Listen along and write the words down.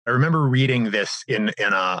I remember reading this in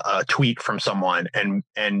a tweet from someone and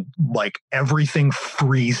like everything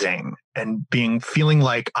freezing and feeling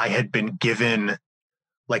like I had been given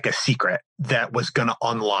like a secret that was going to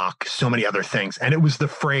unlock so many other things. And it was the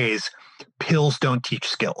phrase, pills don't teach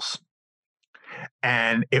skills.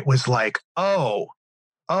 And it was like, oh,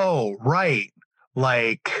 right.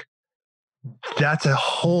 Like, that's a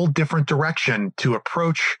whole different direction to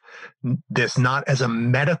approach this, not as a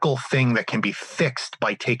medical thing that can be fixed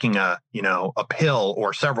by taking a pill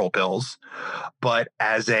or several pills, but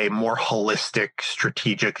as a more holistic,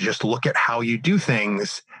 strategic, just look at how you do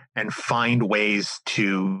things and find ways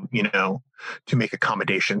to make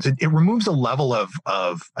accommodations. It removes a level of,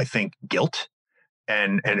 I think, guilt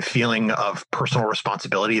and feeling of personal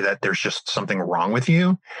responsibility that there's just something wrong with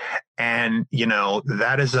you. And,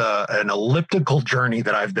 that is an elliptical journey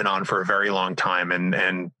that I've been on for a very long time.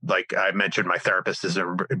 And like I mentioned, my therapist has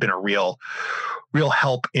been a real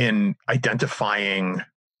help in identifying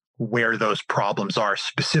where those problems are,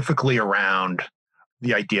 specifically around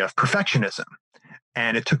the idea of perfectionism.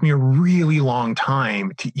 And it took me a really long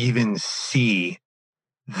time to even see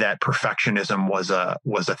that perfectionism was a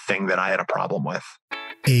thing that I had a problem with.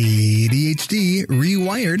 ADHD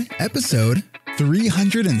Rewired, episode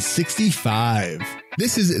 365.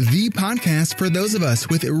 This is the podcast for those of us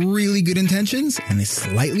with really good intentions and a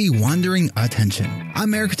slightly wandering attention.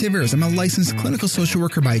 I'm Eric Tivers. I'm a licensed clinical social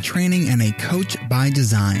worker by training and a coach by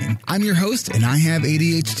design. I'm your host and I have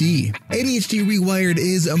ADHD. ADHD Rewired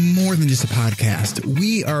is more than just a podcast.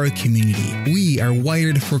 We are a community. We are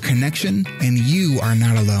wired for connection and you are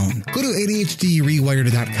not alone. Go to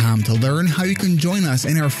ADHDrewired.com to learn how you can join us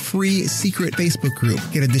in our free secret Facebook group.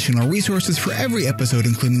 Get additional resources for every episode,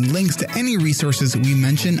 including links to any resources we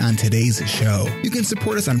mention on today's show. You can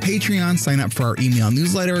support us on Patreon, sign up for our email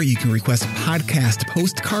newsletter. You can request podcast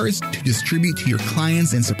postcards to distribute to your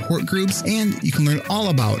clients and support groups. And you can learn all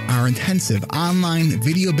about our intensive online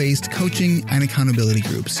video-based coaching and accountability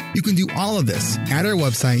groups. You can do all of this at our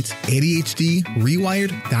website,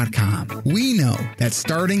 ADHDrewired.com. We know that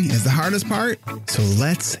starting is the hardest part, so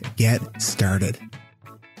let's get started.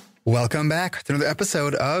 Welcome back to another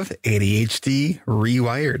episode of ADHD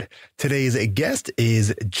Rewired. Today's guest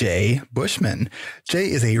is Jay Bushman.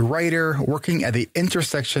 Jay is a writer working at the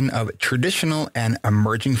intersection of traditional and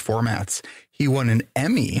emerging formats. He won an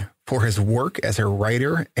Emmy for his work as a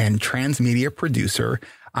writer and transmedia producer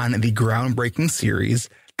on the groundbreaking series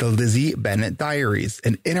The Lizzie Bennet Diaries,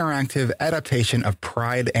 an interactive adaptation of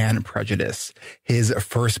Pride and Prejudice. His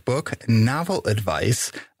first book, Novel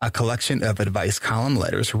Advice, a collection of advice column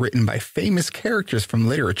letters written by famous characters from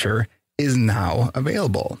literature, is now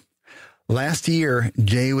available. Last year,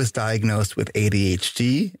 Jay was diagnosed with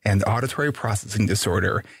ADHD and auditory processing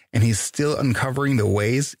disorder, and he's still uncovering the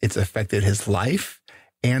ways it's affected his life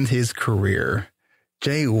and his career.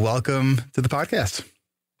 Jay, welcome to the podcast.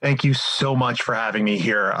 Thank you so much for having me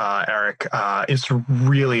here, Eric. It's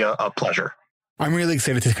really a pleasure. I'm really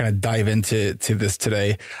excited to kind of dive into this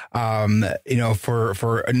today,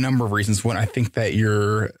 for a number of reasons. One, I think that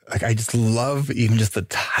you're like, I just love even just the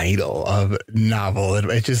title of novel.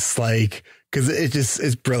 It's just like, because it just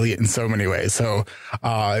is brilliant in so many ways. So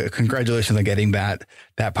congratulations on getting that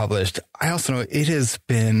published. I also know it has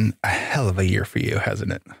been a hell of a year for you,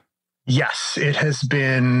 hasn't it? Yes, it has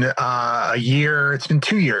been a year. It's been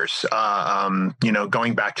 2 years,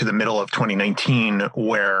 going back to the middle of 2019,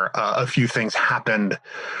 where a few things happened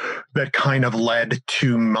that kind of led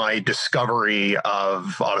to my discovery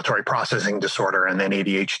of auditory processing disorder and then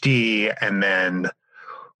ADHD, and then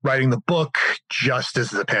writing the book just as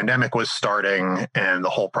the pandemic was starting and the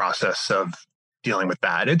whole process of dealing with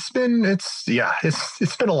that. It's been a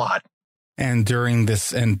lot. And during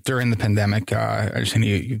the pandemic, I understand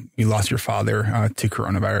you lost your father to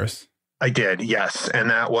coronavirus. I did, yes. And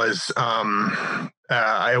that was,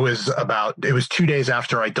 it was 2 days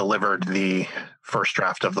after I delivered the first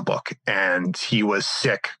draft of the book, and he was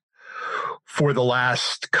sick for the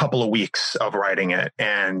last couple of weeks of writing it.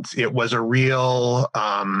 And it was a real,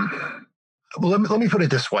 let me put it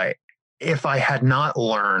this way. If I had not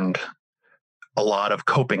learned a lot of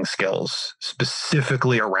coping skills,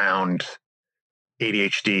 specifically around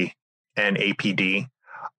ADHD and APD,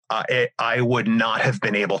 I would not have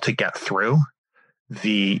been able to get through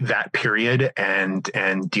that period and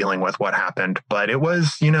dealing with what happened. But it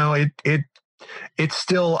was, it's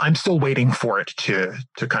still, I'm still waiting for it to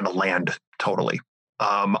kind of land totally.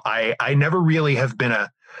 I never really have been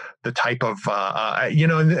the type of,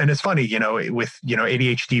 and it's funny, with,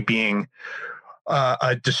 ADHD being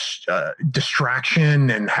distraction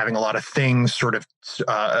and having a lot of things sort of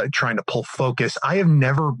trying to pull focus. I have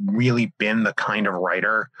never really been the kind of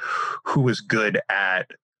writer who is good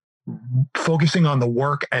at focusing on the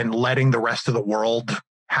work and letting the rest of the world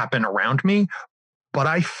happen around me. But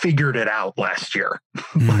I figured it out last year.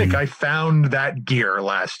 Like I found that gear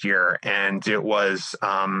last year, and it was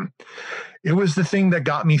the thing that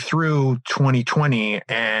got me through 2020.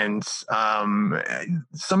 And some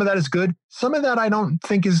of that is good. Some of that I don't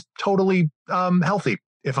think is totally healthy,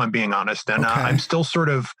 if I'm being honest. And okay. I'm still sort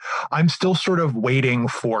of waiting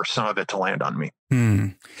for some of it to land on me.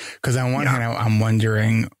 Because on one hand, I'm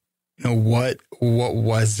wondering, what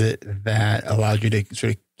was it that allowed you to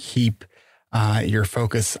sort of keep your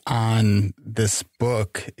focus on this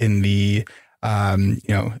book in the, in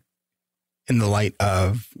the light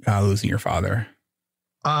of losing your father?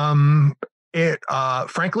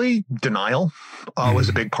 Frankly, denial was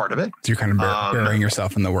a big part of it. So you're kind of burying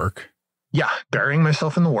yourself in the work. Yeah, burying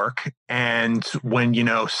myself in the work. And when,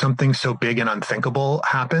 something so big and unthinkable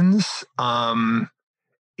happens,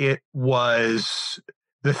 it was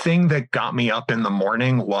the thing that got me up in the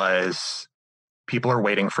morning was people are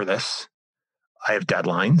waiting for this. I have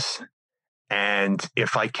deadlines. And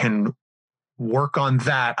if I can work on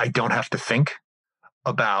that, I don't have to think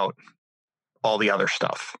about all the other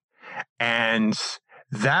stuff. And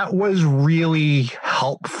that was really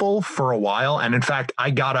helpful for a while. And in fact, I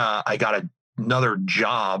got another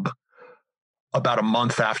job about a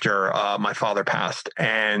month after my father passed.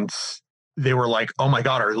 And they were like, "Oh my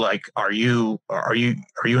God, are you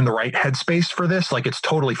in the right headspace for this? Like, it's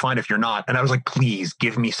totally fine if you're not." And I was like, "Please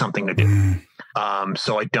give me something to do."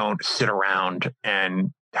 So I don't sit around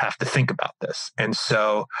and have to think about this. And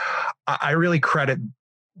so I really credit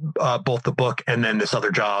both the book and then this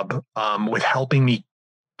other job with helping me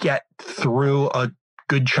get through a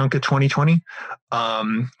good chunk of 2020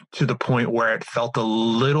 to the point where it felt a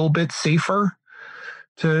little bit safer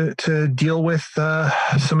to deal with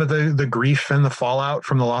some of the grief and the fallout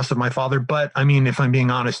from the loss of my father. But I mean, if I'm being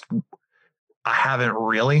honest, I haven't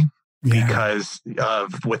really because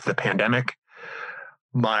with the pandemic.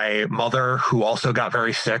 My mother, who also got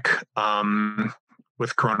very sick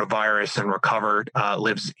with coronavirus and recovered,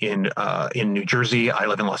 lives in New Jersey. I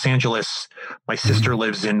live in Los Angeles. My sister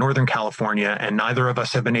lives in Northern California, and neither of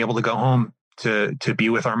us have been able to go home to be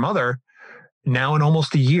with our mother now in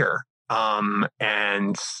almost a year.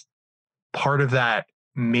 And part of that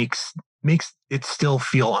makes it still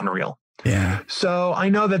feel unreal. Yeah. So I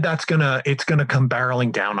know that it's gonna come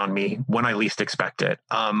barreling down on me when I least expect it.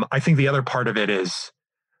 I think the other part of it is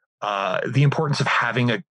the importance of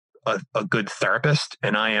having a good therapist.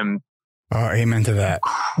 And I am amen to that.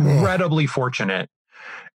 Incredibly fortunate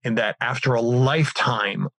in that after a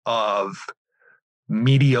lifetime of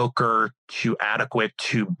mediocre to adequate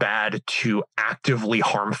to bad to actively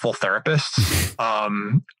harmful therapists,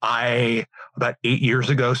 I about 8 years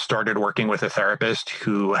ago started working with a therapist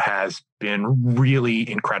who has been really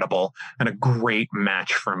incredible and a great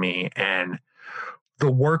match for me. And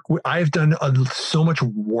the work I've done so much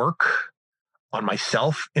work on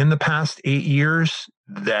myself in the past 8 years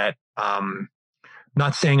that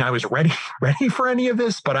not saying I was ready for any of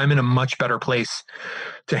this, but I'm in a much better place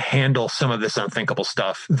to handle some of this unthinkable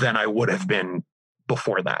stuff than I would have been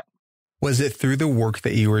before that. Was it through the work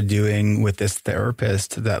that you were doing with this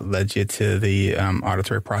therapist that led you to the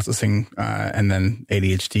auditory processing and then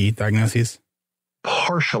ADHD diagnoses?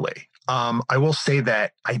 Partially. I will say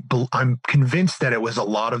that I'm convinced that it was a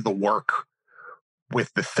lot of the work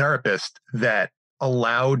with the therapist that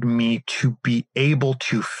allowed me to be able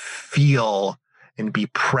to feel and be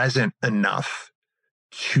present enough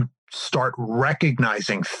to start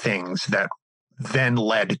recognizing things that then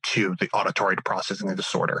led to the auditory processing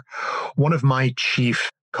disorder. One of my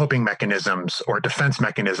chief coping mechanisms or defense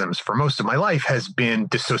mechanisms for most of my life has been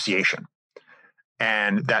dissociation.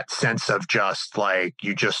 And that sense of just like,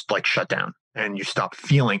 you just like shut down and you stop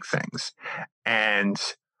feeling things. And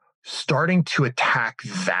starting to attack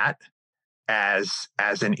that as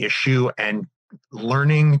an issue and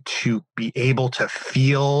learning to be able to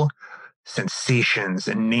feel sensations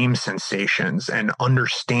and name sensations and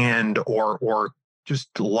understand or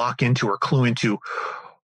just lock into or clue into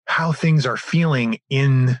how things are feeling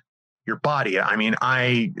in your body. I mean,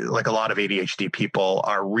 I, like a lot of ADHD people,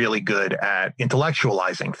 are really good at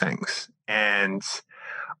intellectualizing things. And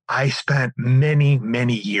I spent many,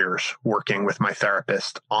 many years working with my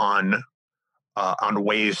therapist on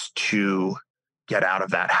ways to get out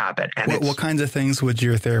of that habit. And what kinds of things would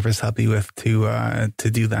your therapist help you with to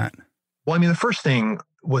do that? Well, I mean, the first thing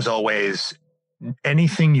was always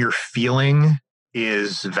anything you're feeling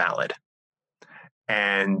is valid.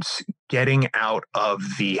 and getting out of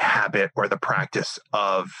the habit or the practice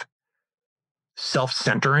of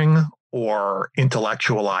self-centering or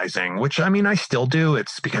intellectualizing, which I mean, I still do.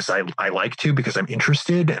 It's because I like to, because I'm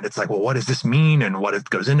interested. And it's like, well, what does this mean? And what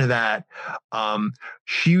goes into that?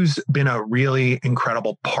 She's been a really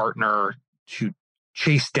incredible partner to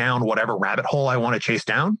chase down whatever rabbit hole I want to chase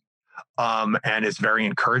down. And is very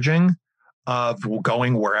encouraging of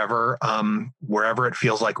going wherever it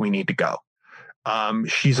feels like we need to go.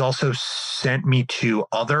 She's also sent me to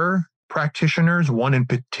other practitioners, one in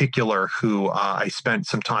particular who I spent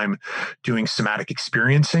some time doing somatic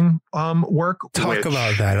experiencing work. Talk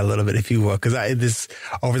about that a little bit, if you will, because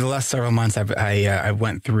over the last several months, I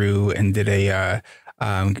went through and did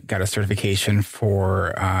got a certification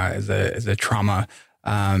for as a trauma.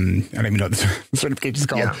 I don't even know what the certification is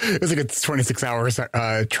called. Yeah. It was like a 26 hours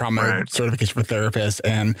trauma certification for therapists.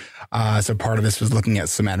 And so part of this was looking at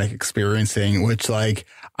somatic experiencing, which, like,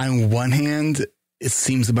 on one hand, it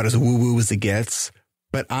seems about as woo-woo as it gets.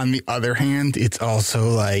 But on the other hand, it's also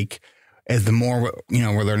like, as the more,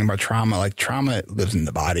 we're learning about trauma, like trauma lives in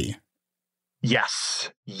the body.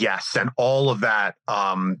 Yes. And all of that,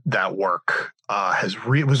 that work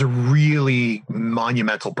was a really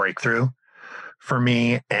monumental breakthrough for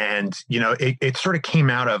me. And, it sort of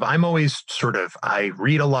came out of, I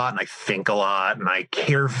read a lot and I think a lot and I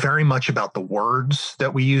care very much about the words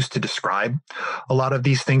that we use to describe a lot of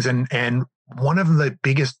these things. And one of the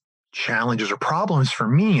biggest challenges or problems for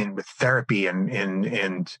me and with therapy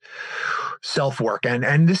and self-work,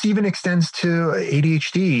 and this even extends to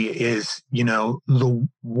ADHD, is, the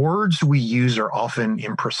words we use are often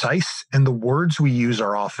imprecise, and the words we use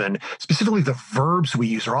are often, specifically the verbs we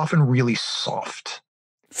use, are often really soft.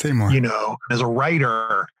 Say more. As a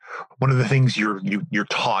writer, one of the things you're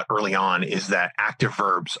taught early on is that active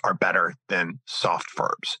verbs are better than soft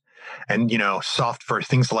verbs. And, soft verbs,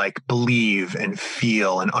 things like believe and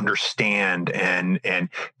feel and understand. And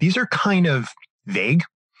these are kind of vague.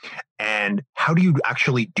 And how do you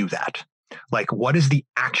actually do that? Like, what is the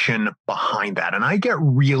action behind that? And I get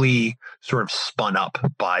really sort of spun up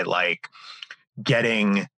by like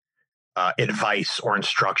getting advice or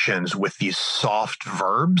instructions with these soft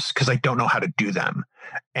verbs, because I don't know how to do them.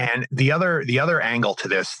 And the other angle to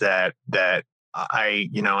this that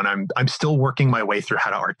and I'm still working my way through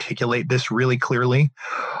how to articulate this really clearly,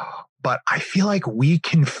 but I feel like we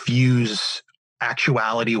confuse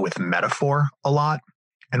actuality with metaphor a lot,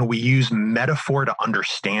 and we use metaphor to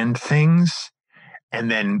understand things and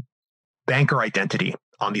then bank our identity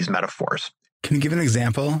on these metaphors. Can you give an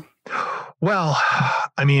example? Well,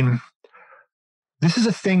 I mean, this is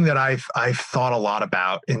a thing that I've thought a lot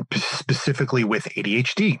about, and specifically with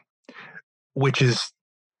ADHD, which is,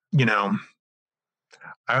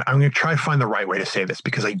 I'm going to try to find the right way to say this,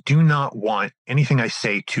 because I do not want anything I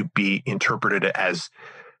say to be interpreted as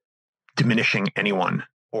diminishing anyone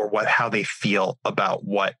or how they feel about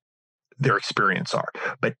what their experience are.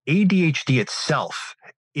 But ADHD itself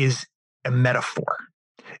is a metaphor.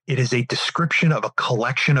 It is a description of a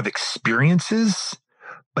collection of experiences,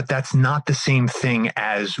 but that's not the same thing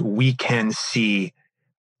as we can see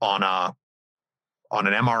on an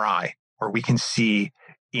MRI, or we can see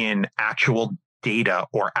in actual data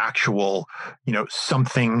or actual,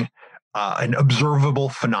 something, an observable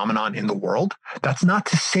phenomenon in the world. That's not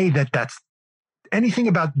to say that that's anything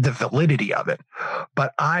about the validity of it,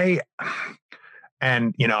 but I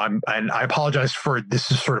apologize for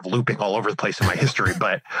this is sort of looping all over the place in my history,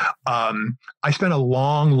 but I spent a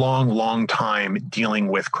long time dealing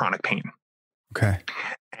with chronic pain. Okay.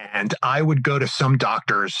 And I would go to some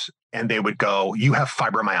doctors and they would go, "You have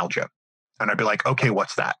fibromyalgia." And I'd be like, "Okay,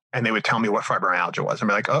 what's that?" And they would tell me what fibromyalgia was. I'd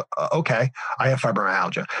be like, "Oh, okay, I have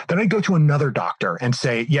fibromyalgia." Then I'd go to another doctor and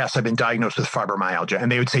say, "Yes, I've been diagnosed with fibromyalgia."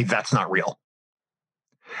 And they would say, "That's not real."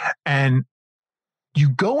 And you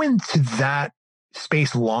go into that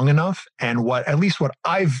space long enough, and what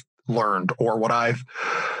I've learned, or what I've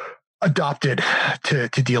adopted to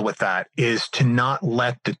deal with that, is to not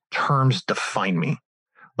let the terms define me.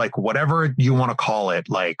 Like, whatever you want to call it,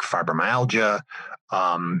 like fibromyalgia,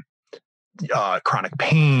 chronic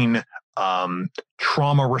pain,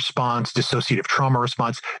 trauma response, dissociative trauma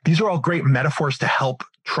response. These are all great metaphors to help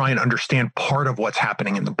try and understand part of what's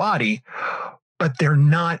happening in the body, but they're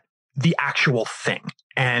not the actual thing.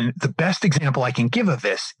 And the best example I can give of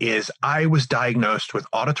this is I was diagnosed with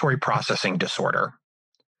auditory processing disorder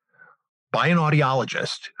by an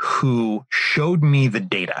audiologist who showed me the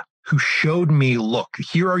data, who showed me, look,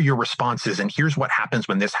 here are your responses, and here's what happens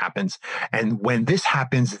when this happens. And when this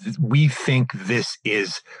happens, we think this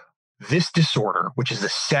is this disorder, which is a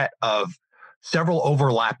set of several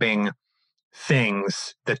overlapping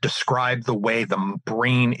things that describe the way the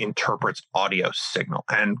brain interprets audio signal.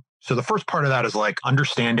 And so the first part of that is like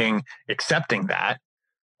understanding, accepting that,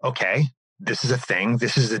 okay, this is a thing.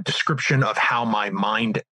 This is a description of how my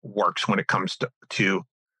mind works when it comes to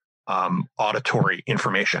auditory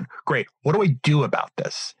information. Great. What do I do about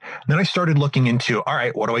this? And then I started looking into, all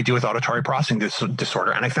right, what do I do with auditory processing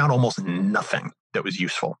disorder? And I found almost nothing that was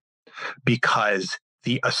useful, because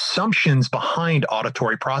the assumptions behind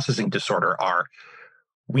auditory processing disorder are,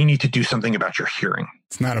 we need to do something about your hearing.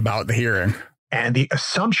 It's not about the hearing. And the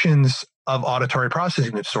assumptions of auditory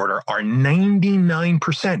processing disorder are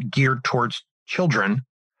 99% geared towards children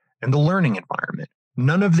and the learning environment.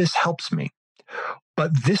 None of this helps me.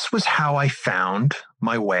 But this was how I found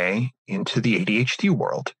my way into the ADHD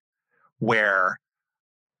world, where,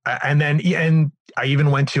 and I even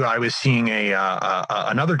went to, I was seeing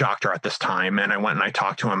another doctor at this time, and I went and I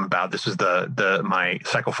talked to him about, this was my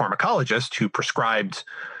psychopharmacologist who prescribed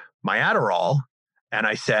my Adderall. And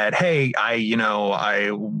I said, hey, I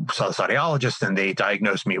saw this audiologist and they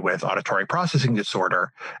diagnosed me with auditory processing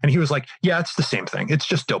disorder. And he was like, yeah, it's the same thing. It's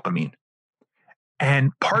just dopamine.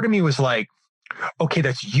 And part of me was like, okay,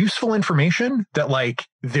 that's useful information, that like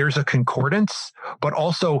there's a concordance, but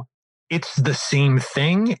also it's the same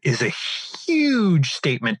thing is a huge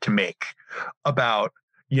statement to make about,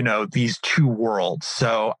 these two worlds.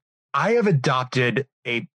 So I have adopted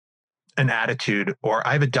an attitude, or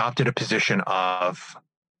I've adopted a position of,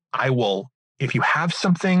 if you have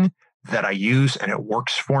something that I use and it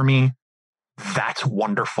works for me, that's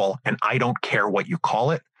wonderful. And I don't care what you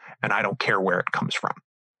call it, and I don't care where it comes from.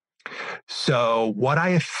 So what I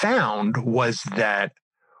have found was that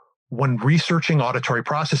when researching auditory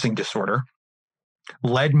processing disorder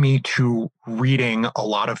led me to reading a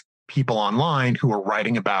lot of people online who were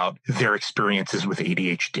writing about their experiences with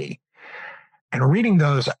ADHD. And reading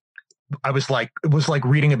those, it was like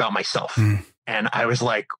reading about myself. And I was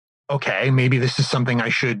like, okay, maybe this is something I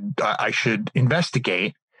should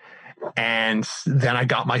investigate. And then I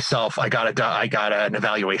got an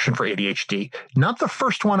evaluation for ADHD. Not the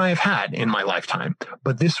first one I have had in my lifetime,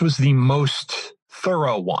 but this was the most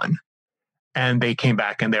thorough one. And they came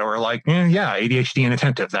back and they were like, yeah, ADHD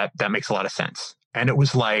inattentive. That makes a lot of sense. And it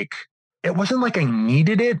was like, it wasn't like I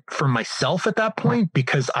needed it for myself at that point,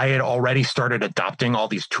 because I had already started adopting all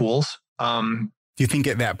these tools. Do you think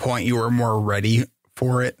at that point you were more ready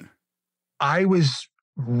for it? I was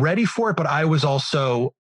ready for it, but I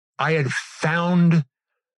had found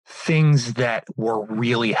things that were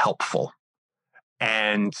really helpful.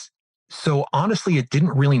 And so honestly, it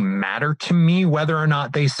didn't really matter to me whether or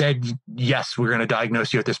not they said, yes, we're going to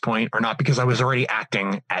diagnose you at this point or not, because I was already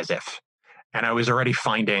acting as if, and I was already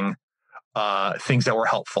finding things that were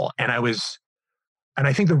helpful. And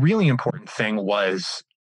I think the really important thing was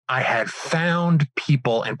I had found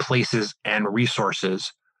people and places and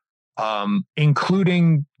resources,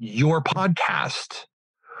 including your podcast,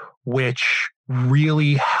 which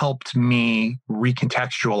really helped me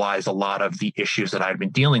recontextualize a lot of the issues that I'd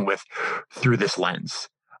been dealing with through this lens.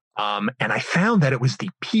 And I found that it was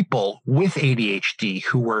the people with ADHD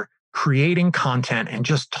who were creating content and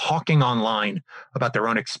just talking online about their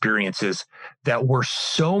own experiences that were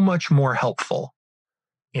so much more helpful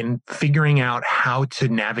in figuring out how to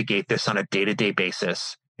navigate this on a day-to-day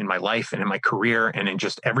basis in my life and in my career and in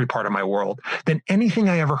just every part of my world than anything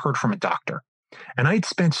I ever heard from a doctor. And I'd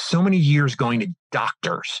spent so many years going to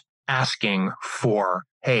doctors asking for,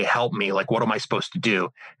 hey, help me. Like, what am I supposed to do?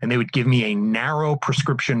 And they would give me a narrow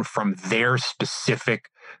prescription from their specific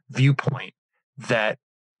viewpoint that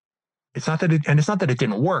it's not that it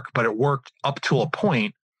didn't work, but it worked up to a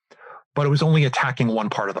point, but it was only attacking one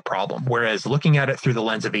part of the problem. Whereas looking at it through the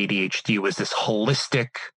lens of ADHD was this holistic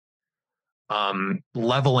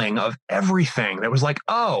leveling of everything that was like,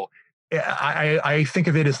 oh, I think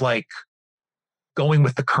of it as like going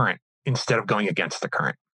with the current instead of going against the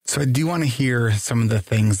current. So I do want to hear some of the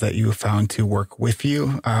things that you found to work with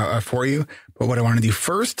you, for you. But what I want to do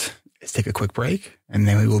first is take a quick break, and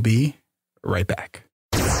then we will be right back.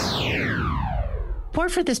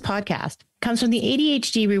 Support for this podcast comes from the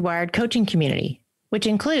ADHD reWired coaching community, which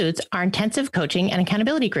includes our intensive coaching and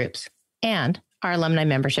accountability groups and our alumni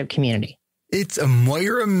membership community. It's a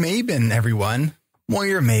Moira Mabin, everyone.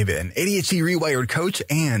 Moira Mabin, ADHD reWired coach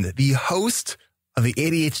and the host of the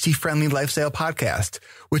ADHD Friendly Lifestyle podcast,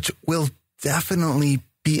 which will definitely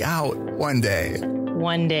be out one day.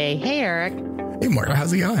 One day. Hey, Eric. Hey, Moira.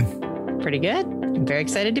 How's it going? Pretty good. I'm very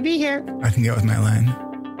excited to be here. I think that was my line.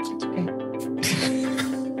 It's okay.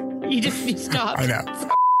 You stopped. I know.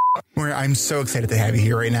 Moira, I'm so excited to have you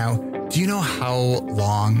here right now. Do you know how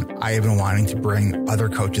long I have been wanting to bring other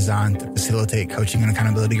coaches on to facilitate coaching and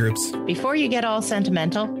accountability groups? Before you get all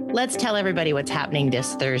sentimental, let's tell everybody what's happening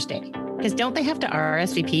this Thursday. Because don't they have to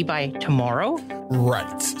RSVP by tomorrow?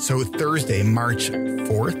 Right. So Thursday, March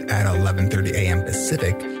 4th at 11:30 a.m.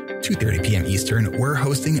 Pacific, 2:30 p.m. Eastern, we're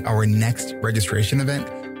hosting our next registration event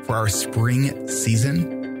for our spring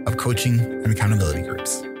season of coaching and accountability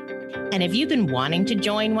groups. And if you've been wanting to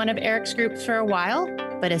join one of Eric's groups for a while,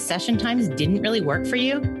 but his session times didn't really work for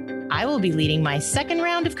you, I will be leading my second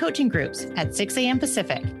round of coaching groups at 6 a.m.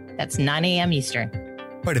 Pacific. That's 9 a.m. Eastern.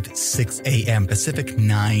 But if 6 a.m. Pacific,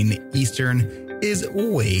 9 Eastern is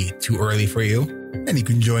way too early for you, then you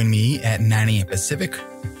can join me at 9 a.m. Pacific,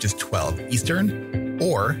 just 12 Eastern,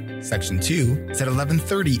 or Section 2 is at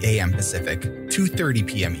 11:30 a.m. Pacific, 2:30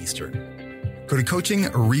 p.m. Eastern. Go to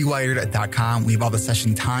coachingrewired.com. We have all the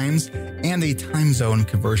session times and a time zone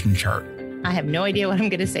conversion chart. I have no idea what I'm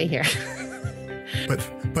going to say here.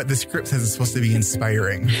 But the script says it's supposed to be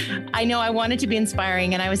inspiring. I know I wanted to be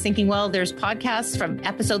inspiring. And I was thinking, well, there's podcasts from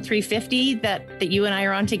episode 350 that you and I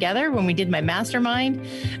are on together when we did my mastermind.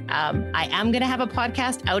 I am going to have a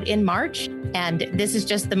podcast out in March. And this is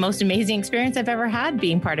just the most amazing experience I've ever had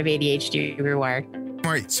being part of ADHD Rewired.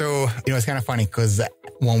 All right. So, it's kind of funny because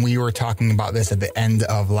when we were talking about this at the end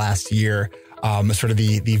of last year, sort of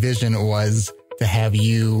the vision was to have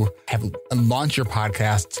you launch your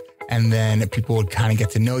podcast, and then people would kind of get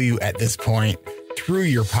to know you at this point through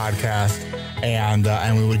your podcast, and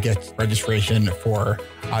we would get registration for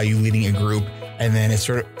you leading a group. And then it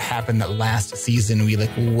sort of happened that last season, we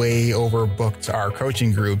way overbooked our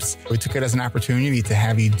coaching groups. We took it as an opportunity to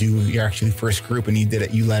have you do your actually first group, and you did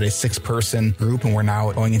it. You led a 6-person group, and we're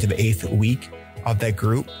now going into the 8th week of that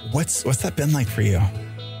group. What's that been like for you?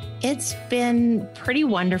 It's been pretty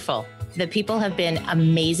wonderful. The people have been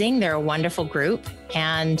amazing. They're a wonderful group.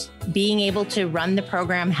 And being able to run the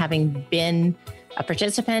program, having been a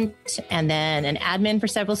participant and then an admin for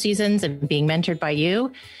several seasons and being mentored by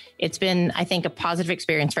you, it's been, I think, a positive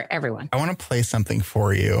experience for everyone. I want to play something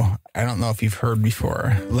for you. I don't know if you've heard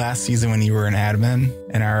before. Last season when you were an admin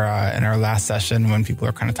in our last session, when people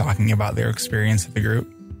are kind of talking about their experience with the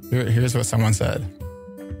group, here's what someone said.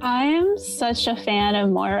 I'm such a fan of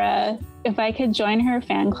Moira. If I could join her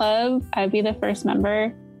fan club, I'd be the first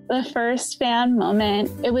member. The first fan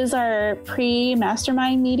moment, it was our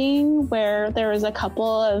pre-mastermind meeting where there was a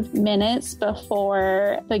couple of minutes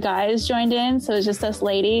before the guys joined in. So it was just us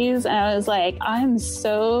ladies. And I was like, I'm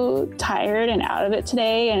so tired and out of it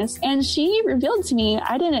today. And she revealed to me,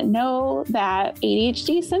 I didn't know that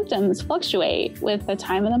ADHD symptoms fluctuate with the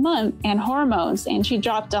time of the month and hormones. And she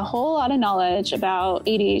dropped a whole lot of knowledge about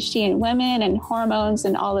ADHD in women and hormones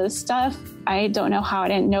and all this stuff. I don't know how I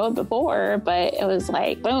didn't know it before, but it was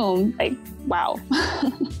like, boom, like, wow.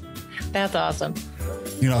 That's awesome.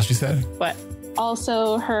 You know what she said? What?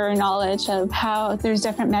 Also her knowledge of how there's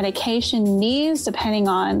different medication needs depending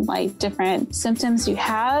on different symptoms you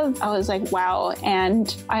have. I was like, wow.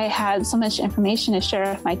 And I had so much information to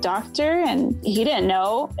share with my doctor and he didn't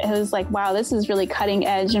know. It was like, wow, this is really cutting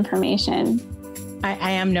edge information.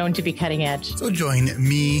 I am known to be cutting edge. So join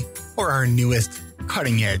me or our newest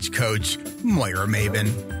cutting edge coach, Moira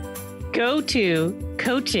Maven. Go to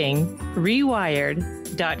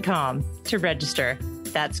coachingrewired.com to register.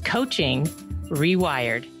 That's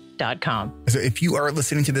coachingrewired.com. So if you are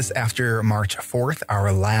listening to this after March 4th,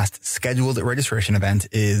 our last scheduled registration event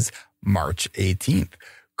is March 18th.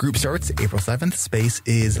 Group starts April 7th. Space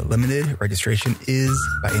is limited. Registration is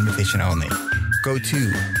by invitation only. Go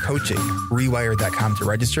to coachingrewired.com to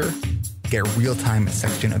register, get real-time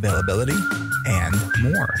section availability, and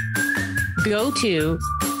more. Go to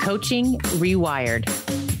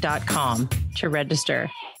coachingrewired.com to register.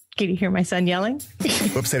 Can you hear my son yelling?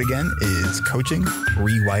 Website again is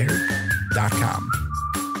coachingrewired.com.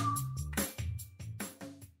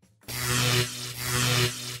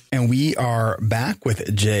 And we are back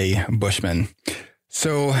with Jay Bushman.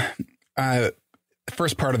 So,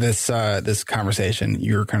 first part of this conversation,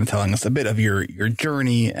 you're kind of telling us a bit of your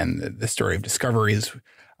journey and the story of discoveries,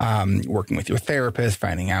 working with your therapist,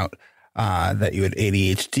 finding out that you had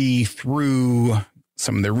ADHD through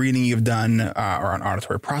some of the reading you've done around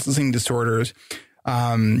auditory processing disorders,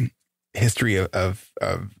 history of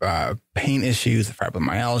pain issues,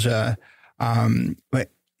 fibromyalgia, but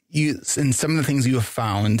and some of the things you have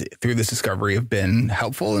found through this discovery have been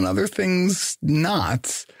helpful and other things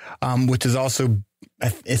not, which is also,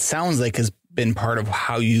 it sounds like, has been part of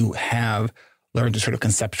how you have learned to sort of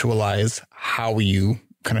conceptualize how you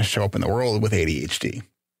kind of show up in the world with ADHD.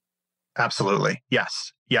 Absolutely.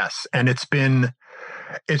 Yes. And it's been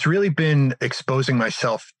It's really been exposing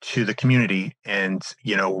myself to the community and,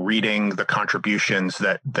 reading the contributions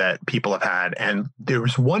that people have had. And there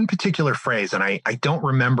was one particular phrase, and I don't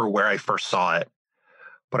remember where I first saw it,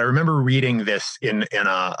 but I remember reading this in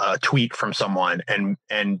a tweet from someone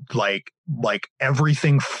and like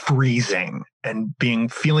everything freezing and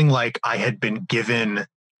feeling like I had been given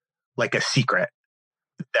like a secret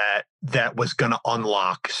that was going to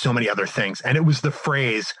unlock so many other things. And it was the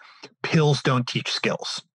phrase, pills don't teach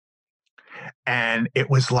skills. And it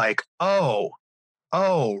was like, oh,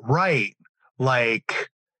 right. Like,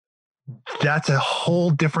 that's a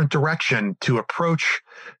whole different direction to approach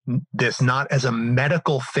this, not as a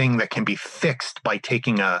medical thing that can be fixed by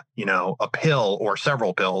taking a pill or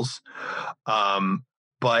several pills,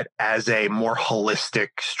 but as a more holistic,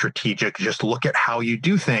 strategic, just look at how you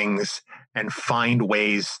do things and find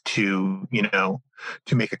ways to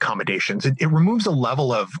make accommodations. It removes a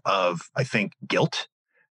level of I think, guilt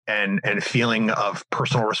and feeling of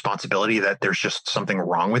personal responsibility that there's just something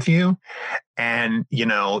wrong with you. And,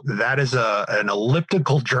 that is an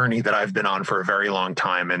elliptical journey that I've been on for a very long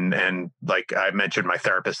time. And like I mentioned, my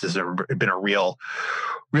therapist has been a real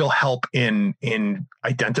help in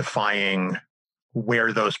identifying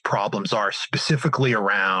where those problems are, specifically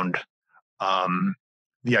around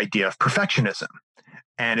the idea of perfectionism.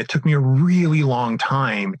 And it took me a really long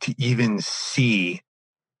time to even see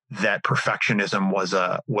that perfectionism was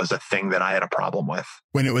a thing that I had a problem with.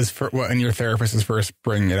 When it was when your therapist was first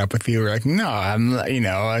bringing it up with you, you were like, no,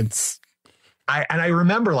 it's. I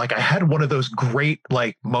remember like I had one of those great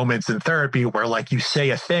like moments in therapy where like you say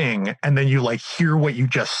a thing and then you like hear what you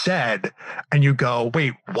just said and you go,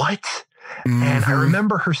 wait, what? Mm-hmm. And I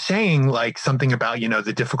remember her saying like something about,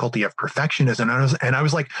 the difficulty of perfectionism. And I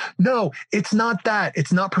was like, no, it's not that.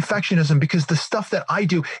 It's not perfectionism, because the stuff that I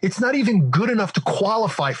do, it's not even good enough to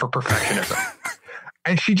qualify for perfectionism.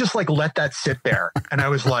 And she just like let that sit there. And I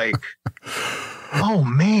was like, oh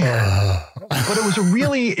man. But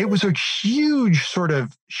it was a huge sort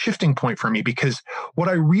of shifting point for me, because what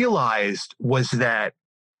I realized was that,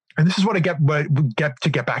 and this is what I get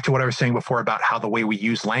back to what I was saying before about how the way we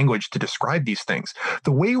use language to describe these things,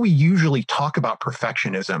 the way we usually talk about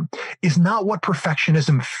perfectionism is not what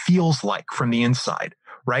perfectionism feels like from the inside,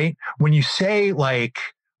 right? When you say like,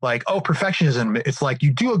 oh, perfectionism, it's like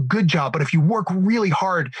you do a good job, but if you work really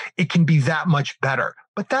hard, it can be that much better.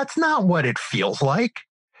 But that's not what it feels like.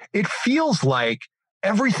 It feels like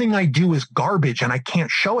everything I do is garbage and I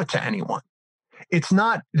can't show it to anyone. It's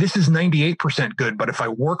not, this is 98% good, but if I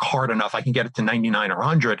work hard enough, I can get it to 99 or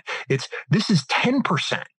 100. This is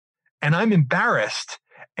 10% and I'm embarrassed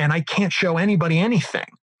and I can't show anybody anything.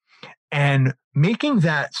 And making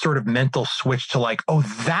that sort of mental switch to like, oh,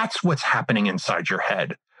 that's what's happening inside your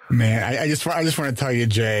head. Man, I just want to tell you,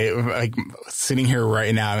 Jay, like sitting here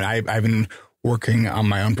right now, and I've been working on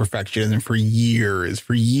my own perfectionism for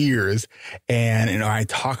years. And, I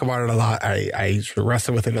talk about it a lot. I sort of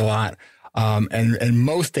wrestle with it a lot. And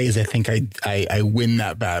most days I think I win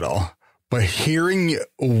that battle, but hearing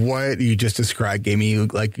what you just described gave me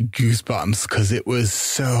like goosebumps, because it was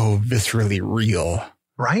so viscerally real.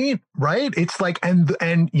 Right. It's like, and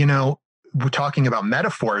we're talking about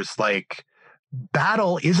metaphors, like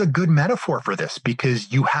battle is a good metaphor for this,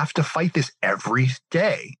 because you have to fight this every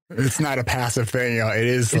day. It's not a passive thing. It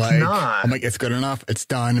is I'm like, it's good enough. It's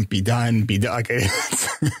done. Be done. Like,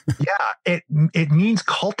 yeah, it means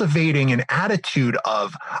cultivating an attitude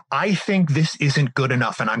of, I think this isn't good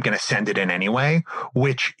enough and I'm going to send it in anyway,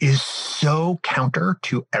 which is so counter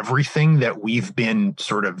to everything that we've been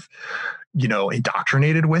sort of,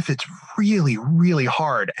 indoctrinated with. It's really, really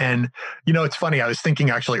hard. And, it's funny. I was thinking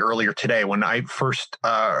actually earlier today when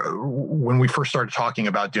when we first started talking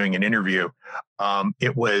about doing an interview,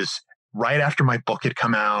 it was right after my book had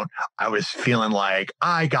come out. I was feeling like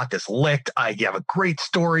I got this licked. I have a great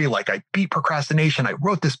story. Like I beat procrastination. I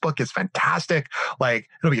wrote this book. It's fantastic. Like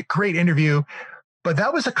it'll be a great interview. But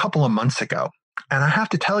that was a couple of months ago. And I have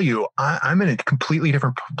to tell you, I'm in a completely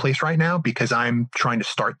different place right now, because I'm trying to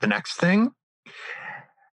start the next thing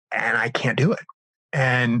and I can't do it.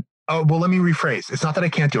 And let me rephrase. It's not that I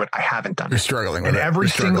can't do it. I haven't done it. You're struggling with it. And every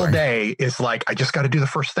single day is like, I just got to do the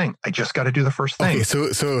first thing. Okay,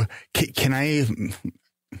 so can I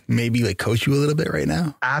maybe like coach you a little bit right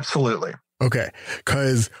now? Absolutely. Okay.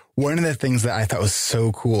 Because one of the things that I thought was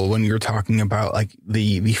so cool when you were talking about like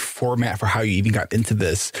the format for how you even got into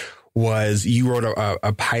this was you wrote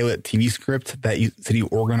a pilot TV script that you said you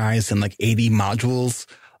organized in like 80 modules.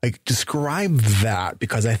 Like describe that,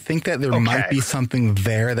 because I think that there might be something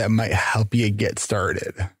there that might help you get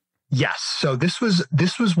started. Yes. So this was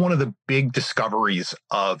one of the big discoveries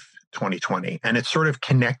of 2020. And it's sort of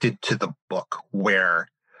connected to the book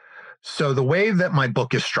so the way that my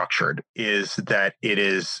book is structured is that it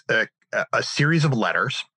is a series of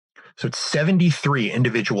letters. So it's 73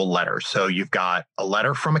 individual letters. So you've got a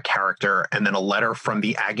letter from a character and then a letter from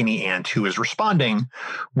the agony aunt who is responding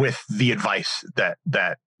with the advice that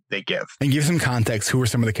they give. And give some context. Who are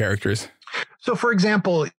some of the characters? So, for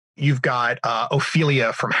example, you've got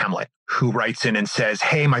Ophelia from Hamlet who writes in and says,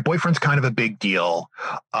 hey, my boyfriend's kind of a big deal.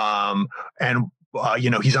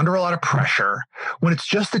 He's under a lot of pressure. When it's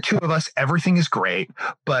just the two of us, everything is great.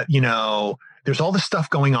 But, there's all this stuff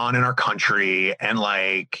going on in our country and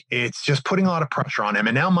like, it's just putting a lot of pressure on him.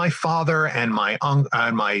 And now my father and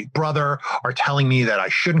my brother are telling me that I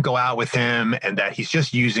shouldn't go out with him and that he's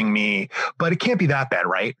just using me, but it can't be that bad,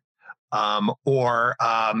 right?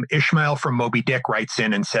 Ishmael from Moby Dick writes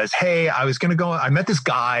in and says, hey, I met this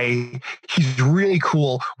guy. He's really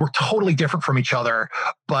cool. We're totally different from each other,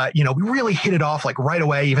 but we really hit it off like right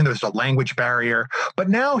away, even though there's a language barrier. But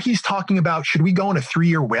now he's talking about, should we go on a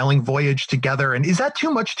 3-year whaling voyage together? And is that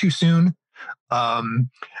too much too soon?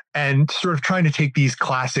 And sort of trying to take these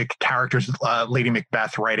classic characters, Lady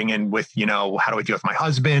Macbeth writing in with, how do I deal with my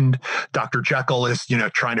husband? Dr. Jekyll is,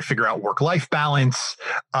 trying to figure out work-life balance.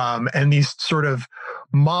 And these sort of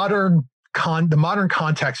the modern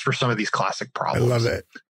context for some of these classic problems. I love it.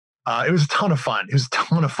 It was a ton of fun. It was a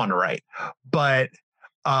ton of fun to write. But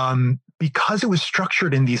because it was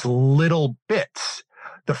structured in these little bits,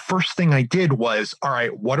 the first thing I did was, all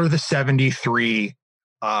right, what are the 73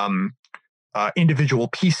 individual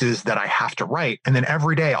pieces that I have to write? And then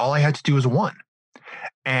every day, all I had to do was one.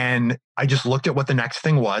 And I just looked at what the next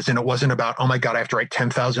thing was. And it wasn't about, oh my God, I have to write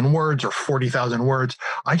 10,000 words or 40,000 words.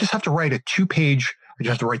 I just have to write a 2-page, I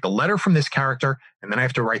just have to write the letter from this character. And then I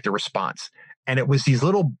have to write the response. And it was these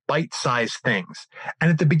little bite-sized things.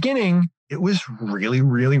 And at the beginning, it was really,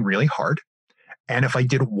 really, really hard. And if I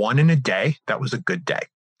did one in a day, that was a good day.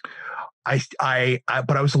 But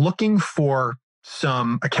I was looking for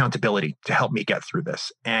some accountability to help me get through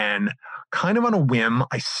this. And kind of on a whim,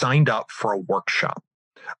 I signed up for a workshop.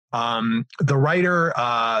 The writer,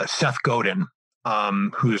 Seth Godin,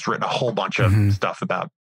 who's written a whole bunch of stuff about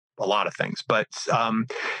a lot of things, but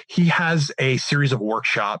he has a series of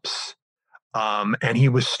workshops, and he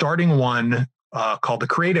was starting one called the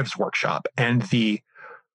Creatives Workshop. And the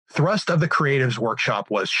thrust of the Creatives Workshop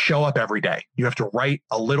was show up every day. You have to write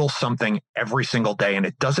a little something every single day. And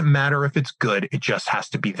it doesn't matter if it's good. It just has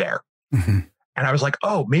to be there. Mm-hmm. And I was like,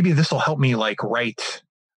 oh, maybe this will help me like write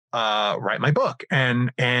my book.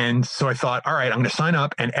 And so I thought, all right, I'm going to sign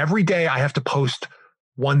up. And every day I have to post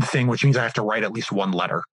one thing, which means I have to write at least one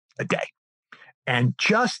letter a day. And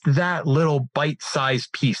just that little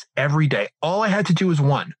bite-sized piece every day, all I had to do was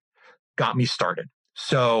one, got me started.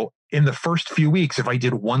 So in the first few weeks, if I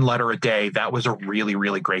did one letter a day, that was a really,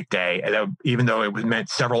 really great day. And even though it meant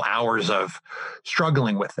several hours of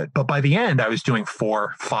struggling with it. But by the end, I was doing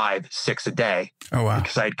 4, 5, 6 a day. Oh, wow.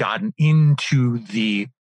 Because I'd gotten into the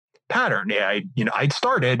pattern. Yeah, I'd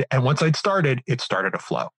started. And once I'd started, it started to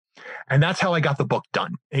flow. And that's how I got the book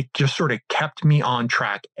done. It just sort of kept me on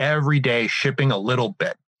track every day, shipping a little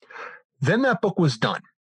bit. Then that book was done.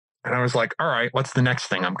 And I was like, all right, what's the next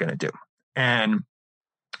thing I'm going to do? And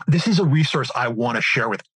this is a resource I want to share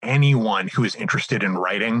with anyone who is interested in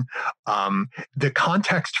writing. The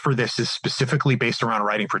context for this is specifically based around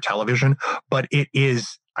writing for television, but it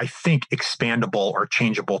is, I think, expandable or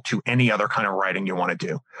changeable to any other kind of writing you want to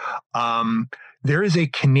do. There is a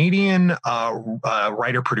Canadian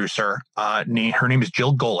writer-producer, her name is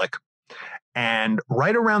Jill Golick, and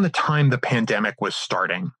right around the time the pandemic was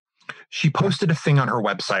starting, she posted a thing on her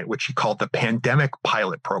website, which she called the Pandemic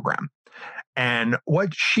Pilot Program. And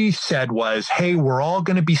what she said was, hey, we're all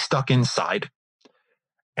going to be stuck inside.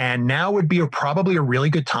 And now would be probably a really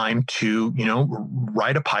good time to,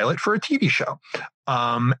 write a pilot for a TV show.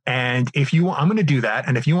 And I'm going to do that.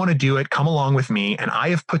 And if you want to do it, come along with me. And I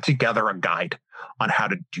have put together a guide on how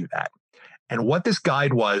to do that. And what this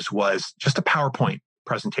guide was just a PowerPoint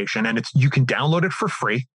presentation. And you can download it for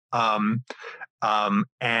free. And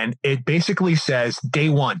it basically says, day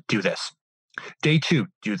 1, do this. Day 2,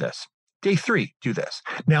 do this. Day 3, do this.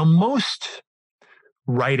 Now, most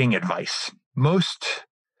writing advice, most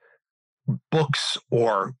books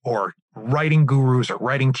or writing gurus or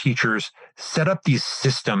writing teachers set up these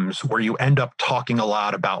systems where you end up talking a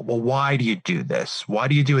lot about, well, why do you do this? Why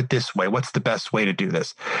do you do it this way? What's the best way to do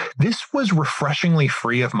this? This was refreshingly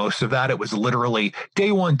free of most of that. It was literally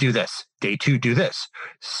day 1, do this. Day 2, do this.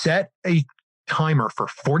 Set a timer for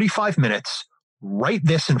 45 minutes, write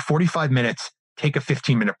this in 45 minutes, take a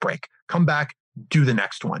 15-minute break, come back, do the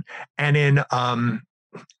next one. And in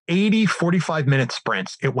 80, 45-minute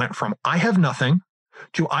sprints, it went from I have nothing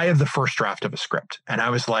to I have the first draft of a script. And I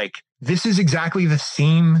was like, this is exactly the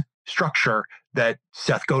same structure that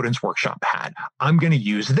Seth Godin's workshop had. I'm going to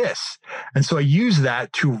use this. And so I used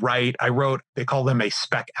that to write, they call them a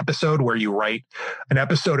spec episode, where you write an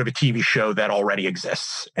episode of a TV show that already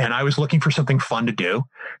exists. And I was looking for something fun to do.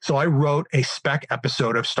 So I wrote a spec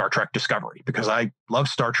episode of Star Trek Discovery because I love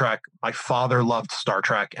Star Trek. My father loved Star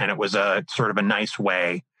Trek, and it was a sort of a nice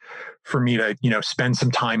way for me to, spend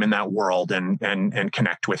some time in that world and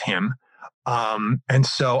connect with him. And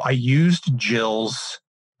so I used Jill's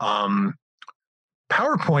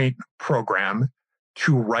PowerPoint program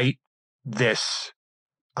to write this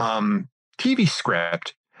TV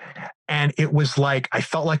script. And it was like, I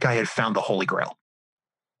felt like I had found the Holy Grail.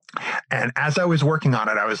 And as I was working on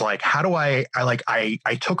it, I was like, how do I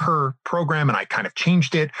took her program and I kind of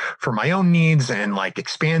changed it for my own needs and like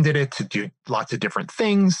expanded it to do lots of different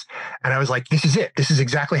things. And I was like, this is it. This is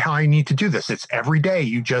exactly how I need to do this. It's every day.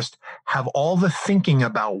 You just have all the thinking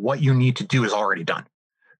about what you need to do is already done.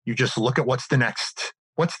 You just look at what's the next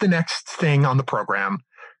thing on the program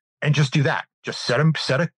and just do that. Just set a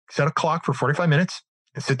clock for 45 minutes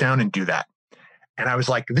and sit down and do that. And I was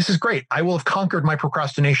like, this is great. I will have conquered my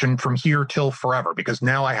procrastination from here till forever because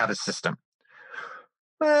now I have a system.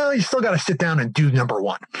 Well, you still got to sit down and do number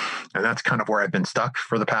one. And that's kind of where I've been stuck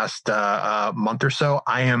for the past month or so.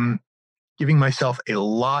 I am giving myself a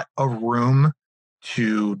lot of room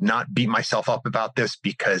to not beat myself up about this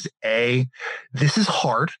because this is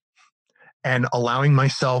hard, and allowing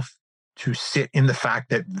myself to sit in the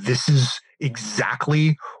fact that this is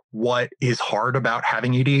exactly what is hard about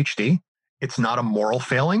having ADHD. It's not a moral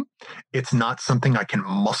failing. It's not something I can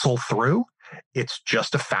muscle through. It's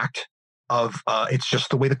just a fact of, it's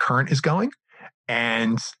just the way the current is going.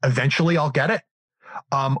 And eventually I'll get it.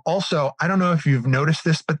 Also, I don't know if you've noticed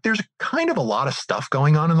this, but there's kind of a lot of stuff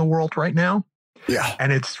going on in the world right now. Yeah.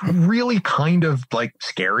 And it's really kind of like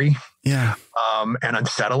scary. Yeah. And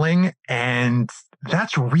unsettling. And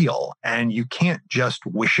that's real. And you can't just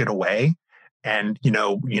wish it away and,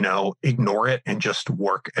 ignore it and just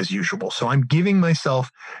work as usual. So I'm giving myself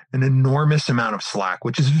an enormous amount of slack,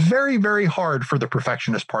 which is very, very hard for the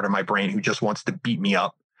perfectionist part of my brain who just wants to beat me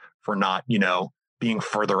up for not, being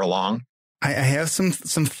further along. I have some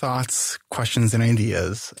thoughts, questions, and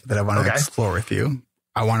ideas that I want to explore with you.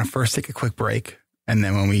 I want to first take a quick break, and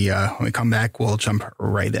then when we come back, we'll jump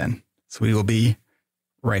right in. So we will be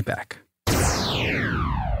right back.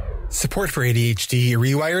 Support for ADHD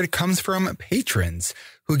Rewired comes from patrons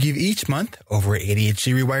who give each month over at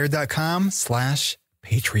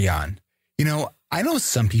ADHDrewired.com/Patreon. I know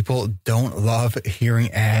some people don't love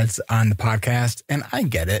hearing ads on the podcast, and I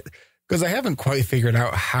get it because I haven't quite figured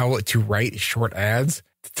out how to write short ads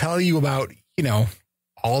to tell you about,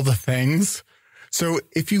 all the things. So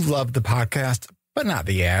if you love the podcast, but not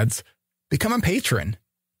the ads, become a patron,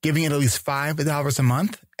 giving it at least $5 a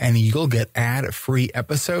month, and you'll get ad-free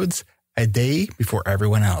episodes a day before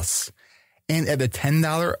everyone else. And at the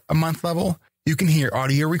 $10 a month level, you can hear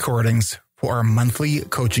audio recordings for our monthly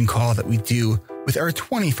coaching call that we do with our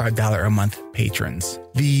 $25 a month patrons.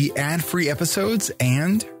 The ad-free episodes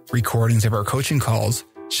and recordings of our coaching calls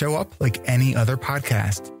show up like any other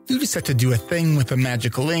podcast. You just have to do a thing with a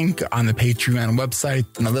magic link on the Patreon website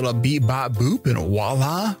and a little beep, bop, boop, and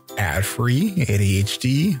voila, ad-free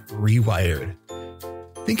ADHD Rewired.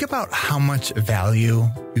 Think about how much value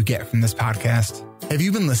you get from this podcast. Have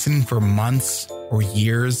you been listening for months or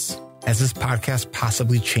years? Has this podcast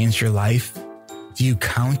possibly changed your life? Do you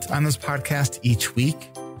count on this podcast each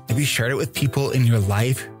week? Have you shared it with people in your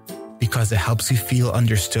life because it helps you feel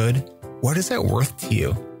understood? What is that worth to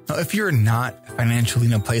you? Now, if you're not financially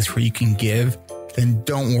in a place where you can give, then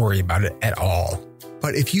don't worry about it at all.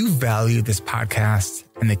 But if you value this podcast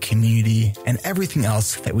and the community and everything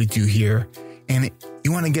else that we do here, and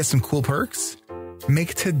you want to get some cool perks,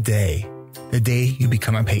 make today the day you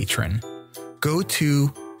become a patron. Go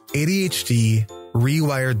to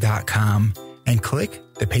ADHDrewired.com and click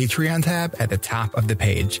the Patreon tab at the top of the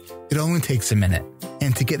page. It only takes a minute.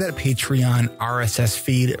 And to get that Patreon RSS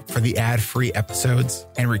feed for the ad-free episodes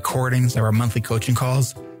and recordings of our monthly coaching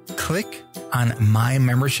calls, click on My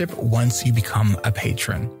Membership once you become a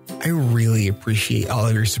patron. I really appreciate all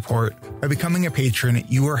of your support. By becoming a patron,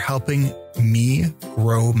 you are helping me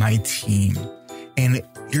grow my team. And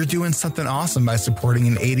you're doing something awesome by supporting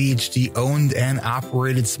an ADHD-owned and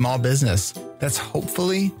operated small business that's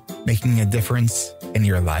hopefully making a difference in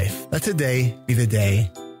your life. Let today be the day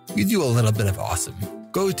you do a little bit of awesome.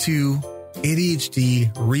 Go to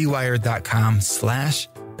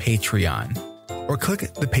ADHDrewired.com/Patreon or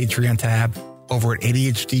click the Patreon tab over at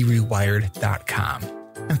ADHDrewired.com.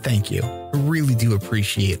 And thank you. I really do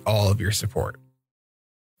appreciate all of your support.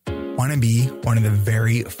 Want to be one of the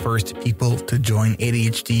very first people to join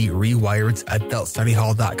ADHD Rewired's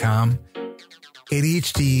AdultStudyHall.com?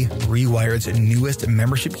 ADHD Rewired's newest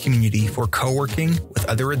membership community for co-working with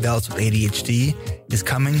other adults with ADHD is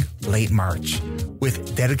coming late March.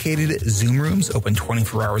 With dedicated Zoom rooms open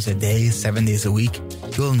 24 hours a day, 7 days a week,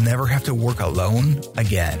 you'll never have to work alone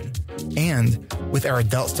again. And with our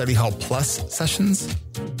Adult Study Hall Plus sessions,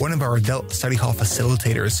 one of our Adult Study Hall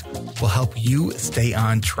facilitators will help you stay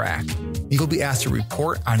on track. You'll be asked to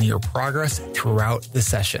report on your progress throughout the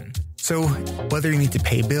session. So whether you need to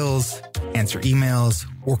pay bills, answer emails,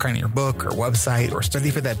 work on your book or website, or study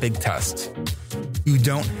for that big test, you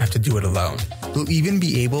don't have to do it alone. You'll even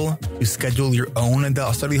be able to schedule your own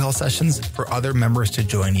Adult Study Hall sessions for other members to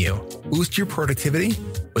join you. Boost your productivity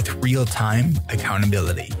with real-time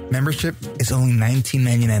accountability. Membership is only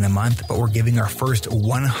 $19.99 a month, but we're giving our first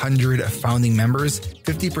 100 founding members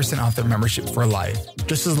 50% off their membership for life,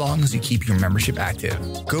 just as long as you keep your membership active.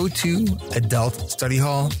 Go to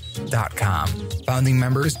AdultStudyHall.com. Founding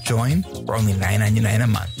members join for only $9.99 a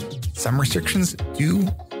month. Some restrictions do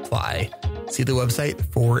apply. See the website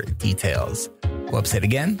for details. The website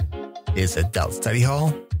again is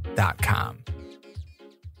AdultStudyHall.com.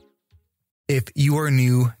 If you are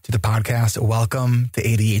new to the podcast, welcome to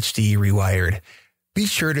ADHD Rewired. Be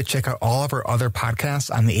sure to check out all of our other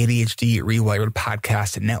podcasts on the ADHD Rewired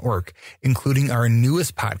podcast network, including our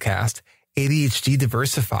newest podcast, ADHD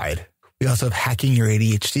Diversified. We also have Hacking Your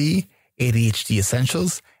ADHD, ADHD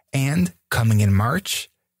Essentials, and coming in March,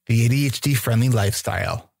 the ADHD Friendly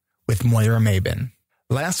Lifestyle with Moira Mabin.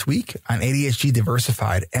 Last week on ADHD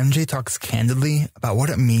Diversified, MJ talks candidly about what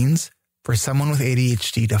it means for someone with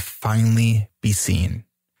ADHD to finally be seen.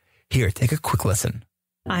 Here, take a quick listen.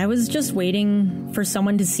 I was just waiting for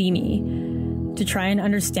someone to see me, to try and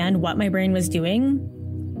understand what my brain was doing,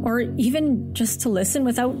 or even just to listen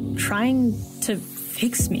without trying to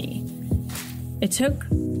fix me. It took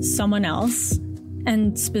someone else,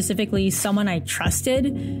 and specifically someone I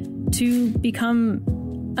trusted, to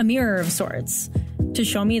become a mirror of sorts, to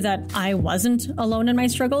show me that I wasn't alone in my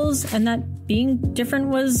struggles and that being different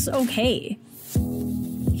was okay.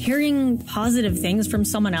 Hearing positive things from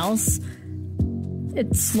someone else,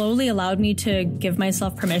 it slowly allowed me to give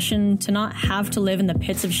myself permission to not have to live in the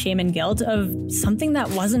pits of shame and guilt of something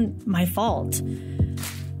that wasn't my fault.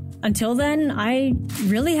 Until then, I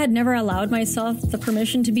really had never allowed myself the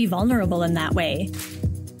permission to be vulnerable in that way.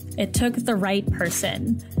 It took the right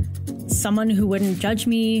person. Someone who wouldn't judge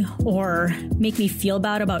me or make me feel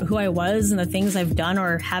bad about who I was and the things I've done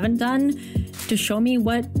or haven't done to show me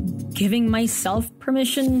what giving myself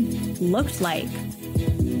permission looked like.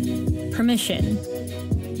 Permission.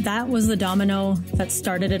 That was the domino that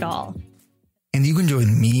started it all. And you can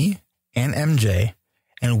join me and MJ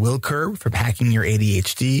and Will Kerr from Hacking Your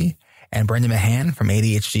ADHD and Brenda Mahan from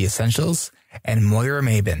ADHD Essentials and Moira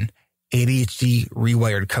Mabin, ADHD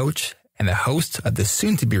Rewired coach and the host of the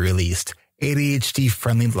soon-to-be-released ADHD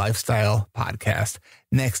Friendly Lifestyle podcast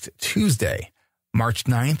next Tuesday, March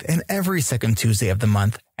 9th, and every second Tuesday of the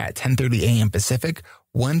month at 10:30 a.m. Pacific,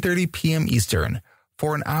 1:30 p.m. Eastern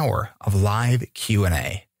for an hour of live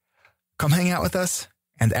Q&A. Come hang out with us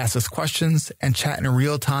and ask us questions and chat in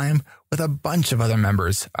real time with a bunch of other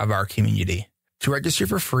members of our community. To register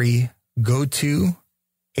for free, go to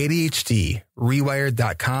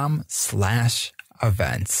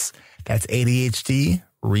ADHDrewired.com/events. That's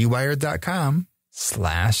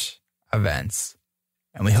ADHDrewired.com/events.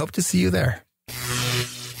 And we hope to see you there.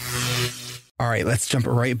 All right, let's jump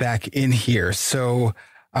right back in here. So,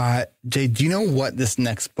 Jay, do you know what this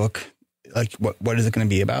next book, like what is it going to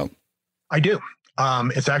be about? I do.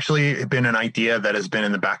 It's actually been an idea that has been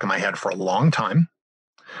in the back of my head for a long time.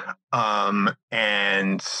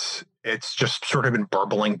 And it's just sort of been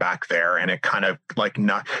burbling back there, and it kind of like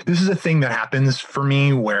this is a thing that happens for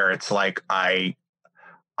me where it's like, I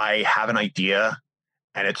have an idea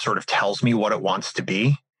and it sort of tells me what it wants to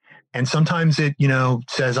be. And sometimes it,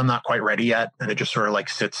 says I'm not quite ready yet. And it just sort of like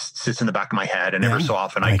sits in the back of my head. And every so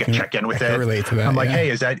often I check in with it. Relate to that, I'm like, hey,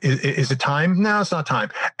 is it time? No, it's not time.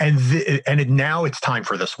 And now it's time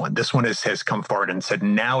for this one. This one has come forward and said,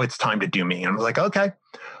 now it's time to do me. And I'm like, okay,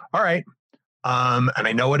 all right. And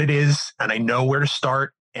I know what it is, and I know where to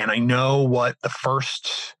start, and I know what the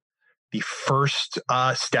first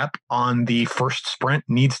step on the first sprint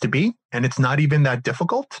needs to be. And it's not even that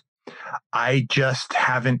difficult. I just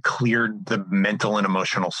haven't cleared the mental and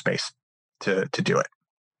emotional space to do it.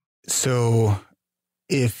 So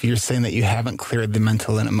if you're saying that you haven't cleared the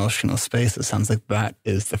mental and emotional space, it sounds like that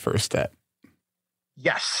is the first step.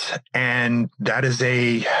 Yes. And that is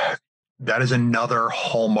another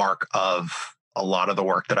hallmark of a lot of the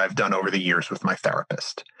work that I've done over the years with my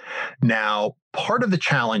therapist. Now, part of the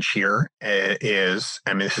challenge here is,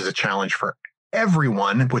 I mean, this is a challenge for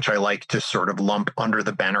everyone, which I like to sort of lump under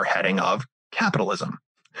the banner heading of capitalism,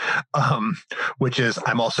 which is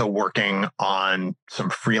I'm also working on some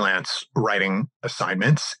freelance writing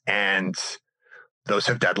assignments, and those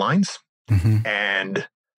have deadlines. Mm-hmm. And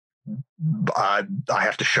I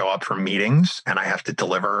have to show up for meetings and I have to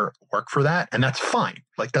deliver work for that. And that's fine.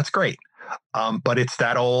 Like, that's great. But it's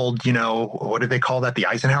that old, what do they call that? The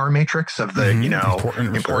Eisenhower matrix of the,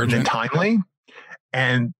 important and timely.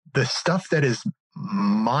 And the stuff that is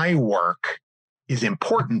my work is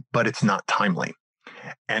important, but it's not timely.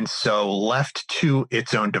 And so left to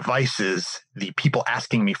its own devices, the people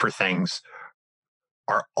asking me for things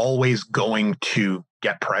are always going to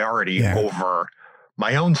get priority over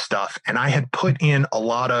my own stuff. And I had put in a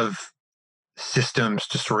lot of systems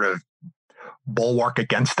to sort of bulwark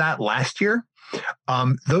against that last year.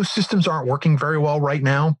 Those systems aren't working very well right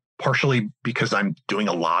now, partially because I'm doing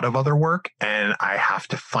a lot of other work and I have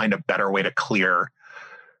to find a better way to clear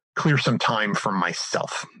some time for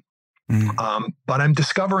myself. But I'm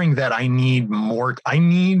discovering that I need more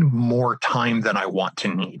time than I want to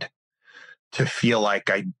need to feel like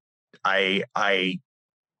I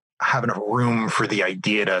have enough room for the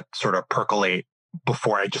idea to sort of percolate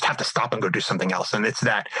before I just have to stop and go do something else. And it's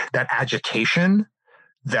that agitation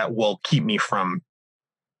that will keep me from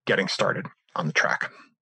getting started on the track.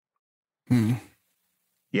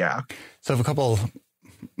 Yeah. So I have a couple,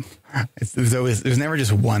 there's never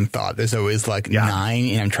just one thought. There's always like 9,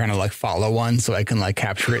 and I'm trying to like follow one so I can like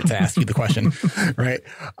capture it to ask you the question. Right.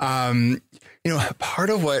 Part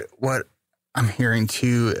of what I'm hearing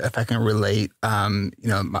too, if I can relate,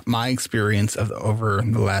 my experience over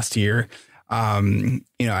the last year,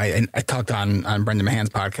 I talked on Brendan Mahan's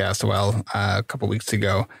podcast a couple of weeks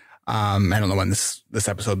ago. I don't know when this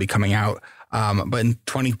episode will be coming out. But in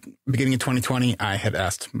beginning of 2020, I had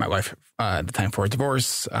asked my wife at the time for a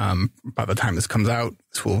divorce. By the time this comes out,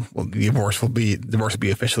 the divorce will be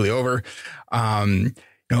officially over.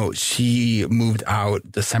 She moved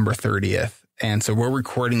out December 30th. And so we're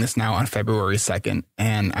recording this now on February 2nd.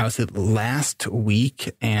 And I was at last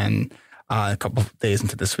week and a couple of days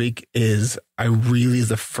into this week is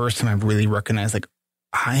the first time I've really recognized, like,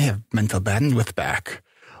 I have mental bandwidth back.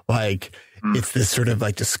 Like, it's this sort of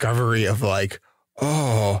like discovery of like,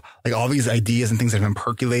 like all these ideas and things that have been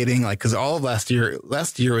percolating. Like, cause all of last year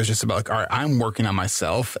was just about like, all right, I'm working on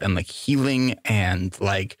myself and like healing and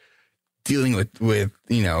like dealing with,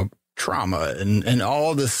 trauma and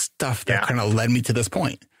all this stuff that kind of led me to this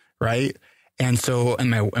point. Right. And so in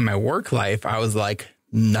my work life, I was like,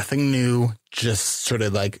 nothing new, just sort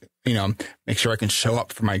of like, make sure I can show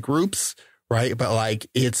up for my groups. Right. But like,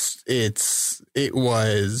 it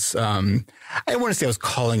was, I don't want to say I was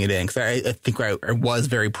calling it in, cause I think I was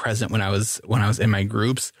very present when I was in my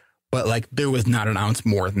groups, but like there was not an ounce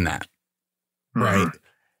more than that. Right.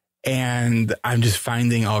 And I'm just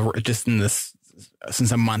finding just in this,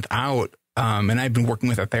 since a month out, and I've been working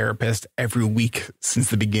with a therapist every week since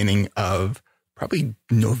the beginning of probably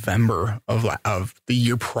November of the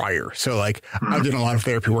year prior. So like I've done a lot of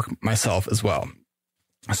therapy work myself as well.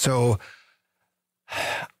 So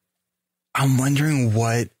I'm wondering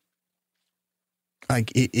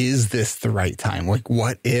is this the right time? Like,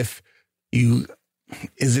 what if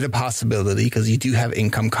is it a possibility? Because you do have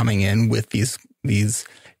income coming in with these,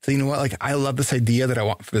 so you know what? Like, I love this idea that I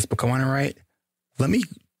want for this book I want to write. Let me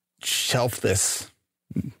shelf this.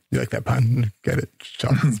 You like that pun? Get it?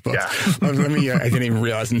 Shelf this book. Let me, I didn't even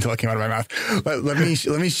realize until it came out of my mouth. But let me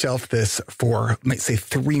shelf this for, might say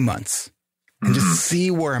 3 months. And just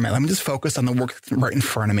see where I'm at. Let me just focus on the work right in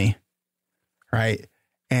front of me. Right.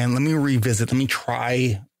 And let me revisit. Let me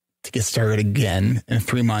try to get started again in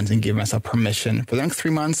 3 months and give myself permission for the next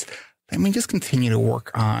 3 months. Let me just continue to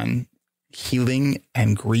work on healing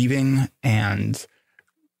and grieving and,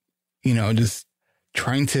 just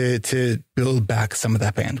trying to build back some of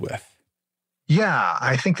that bandwidth. Yeah,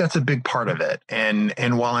 I think that's a big part of it. And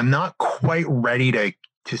while I'm not quite ready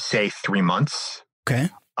to say 3 months. Okay.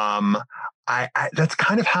 I that's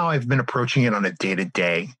kind of how I've been approaching it on a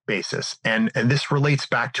day-to-day basis. And this relates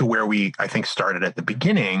back to where we, I think, started at the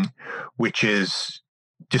beginning, which is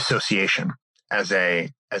dissociation as a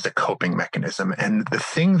coping mechanism. And the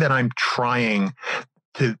thing that I'm trying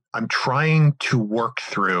to work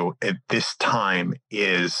through at this time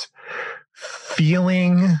is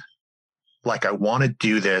feeling like I want to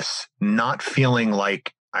do this, not feeling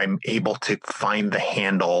like I'm able to find the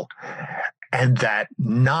handle, and that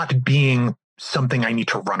not being something I need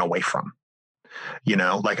to run away from.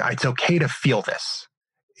 Like it's okay to feel this,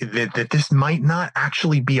 that this might not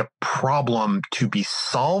actually be a problem to be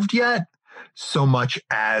solved yet, so much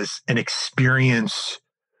as an experience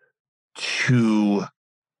to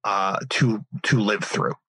live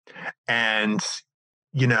through. And,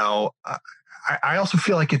 I also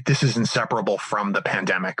feel like this is inseparable from the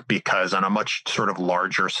pandemic, because on a much sort of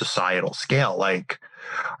larger societal scale, like,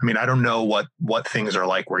 I don't know what things are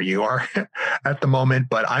like where you are at the moment,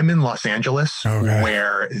 but I'm in Los Angeles,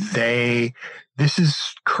 where this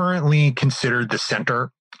is currently considered the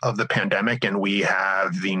center of the pandemic. And we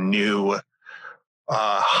have the new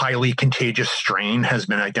highly contagious strain has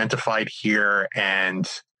been identified here. And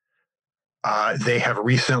they have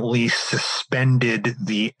recently suspended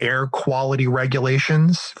the air quality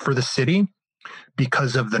regulations for the city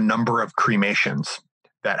because of the number of cremations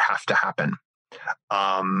that have to happen.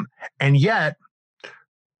 And yet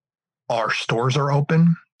our stores are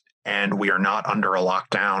open and we are not under a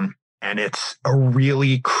lockdown, and it's a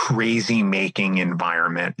really crazy making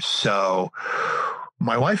environment. So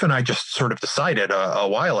my wife and I just sort of decided a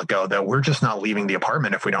while ago that we're just not leaving the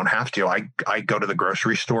apartment if we don't have to. I go to the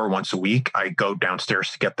grocery store once a week. I go downstairs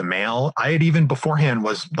to get the mail. I had even beforehand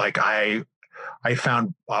was like, I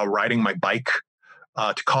found riding my bike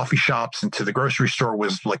to coffee shops and to the grocery store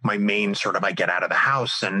was like my main sort of, I get out of the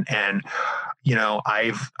house, and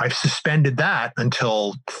I've suspended that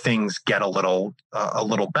until things get a little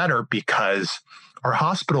better, because our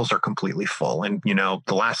hospitals are completely full. And,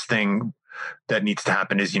 the last thing that needs to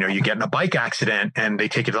happen is, you get in a bike accident and they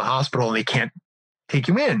take you to the hospital and they can't take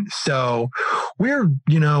you in. So we're,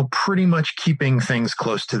 pretty much keeping things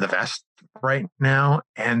close to the vest right now.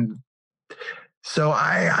 And so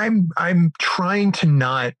I'm trying to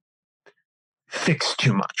not fix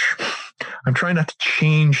too much. I'm trying not to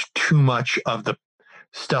change too much of the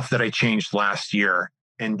stuff that I changed last year,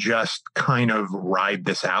 and just kind of ride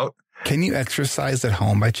this out. Can you exercise at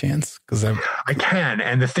home by chance? Because I can.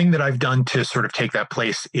 And the thing that I've done to sort of take that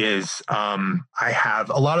place is I have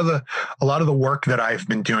a lot of the work that I've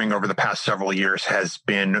been doing over the past several years has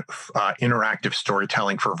been interactive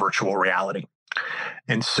storytelling for virtual reality.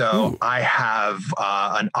 And so I have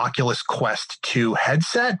an Oculus Quest 2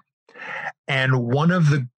 headset, and one of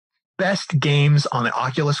the best games on the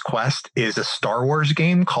Oculus Quest is a Star Wars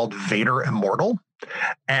game called Vader Immortal.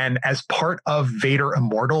 And as part of Vader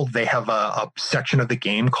Immortal, they have a section of the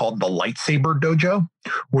game called the Lightsaber Dojo,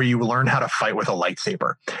 where you learn how to fight with a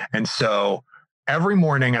lightsaber. And so every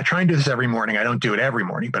morning, I try and do this every morning. I don't do it every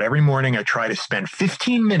morning, but every morning I try to spend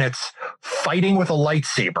 15 minutes fighting with a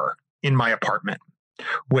lightsaber in my apartment,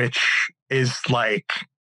 which is like,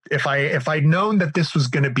 if I'd known that this was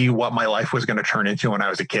going to be what my life was going to turn into when I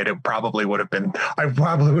was a kid, I probably would have been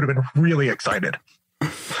really excited.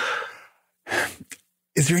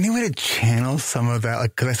 Is there any way to channel some of that?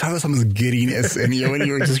 Like, because I saw someone's giddiness and when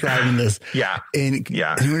you were describing this. Yeah. And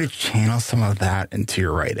yeah. Is there any way to channel some of that into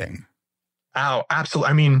your writing? Oh,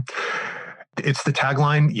 absolutely. It's the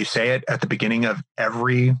tagline. You say it at the beginning of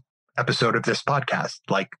every episode of this podcast.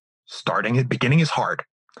 Like, beginning is hard.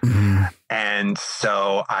 Mm-hmm. And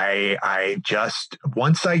so I just,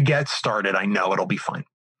 once I get started, I know it'll be fine.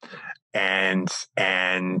 And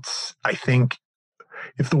I think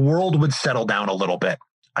if the world would settle down a little bit,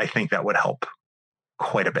 I think that would help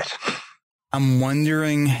quite a bit. I'm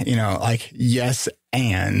wondering, yes,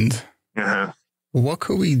 and what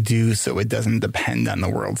could we do so it doesn't depend on the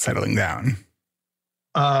world settling down?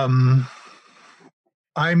 I'm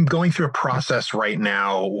going through a process right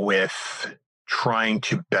now with trying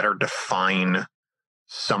to better define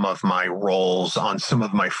some of my roles on some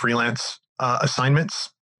of my freelance assignments.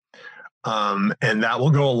 And that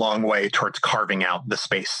will go a long way towards carving out the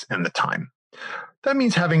space and the time. That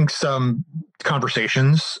means having some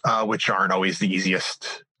conversations, which aren't always the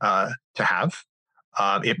easiest to have.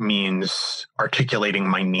 It means articulating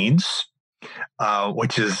my needs,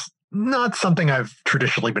 which is not something I've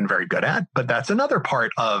traditionally been very good at, but that's another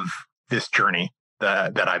part of this journey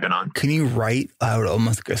that I've been on. Can you write out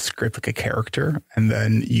almost like a script, like a character, and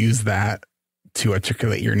then use that to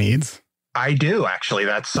articulate your needs? I do, actually.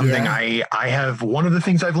 That's something I have. One of the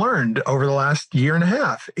things I've learned over the last year and a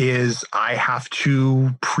half is I have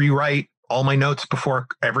to pre-write all my notes before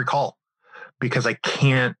every call, because I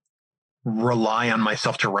can't rely on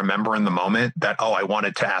myself to remember in the moment that, I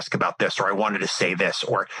wanted to ask about this, or I wanted to say this,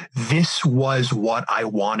 or this was what I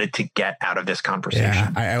wanted to get out of this conversation.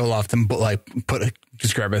 Yeah, I will often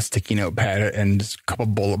just grab a sticky notepad and just a couple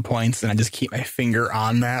bullet points, and I just keep my finger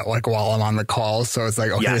on that while I'm on the call. So it's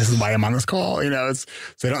like, okay, This is why I'm on this call. So I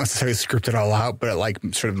don't necessarily script it all out, but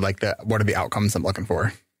sort of like what are the outcomes I'm looking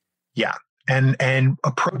for? Yeah. And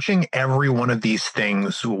approaching every one of these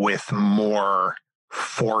things with more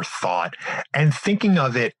forethought and thinking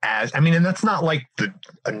of it as, I mean, and that's not like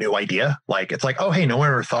a new idea. Like, it's like, oh, hey, no one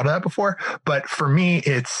ever thought of that before. But for me,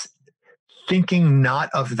 it's thinking not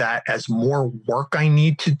of that as more work I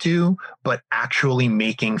need to do, but actually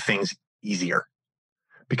making things easier.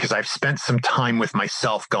 Because I've spent some time with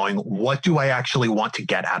myself going, what do I actually want to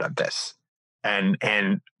get out of this?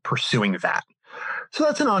 And pursuing that. So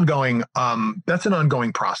that's an ongoing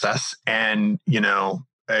process. And,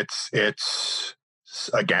 it's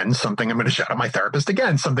again, something I'm going to shout out my therapist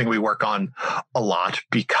again, something we work on a lot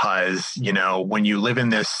because, when you live in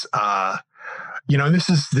this, this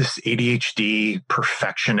is this ADHD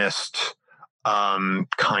perfectionist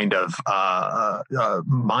kind of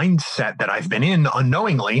mindset that I've been in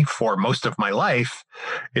unknowingly for most of my life.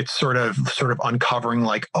 It's sort of uncovering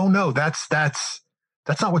like, oh no, that's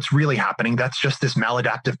not what's really happening. That's just this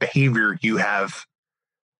maladaptive behavior you have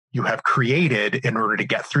created in order to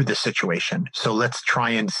get through this situation. So let's try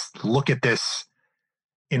and look at this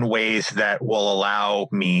in ways that will allow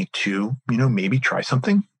me to, maybe try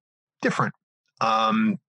something different.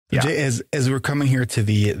 Jay, as we're coming here to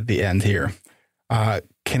the end here,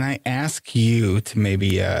 can I ask you to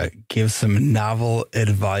maybe give some novel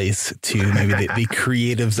advice to maybe the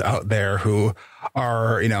creatives out there who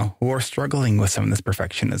are struggling with some of this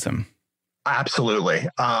perfectionism? Absolutely.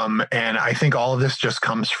 And I think all of this just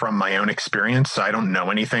comes from my own experience. I don't know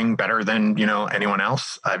anything better than, anyone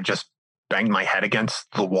else. I've just banged my head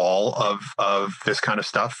against the wall of this kind of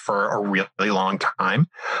stuff for a really long time.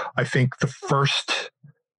 I think the first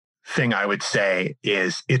thing I would say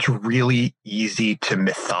is it's really easy to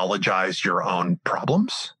mythologize your own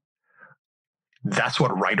problems. That's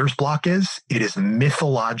what writer's block is. It is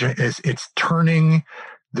it's turning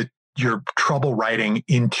your trouble writing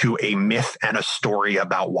into a myth and a story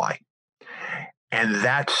about why. And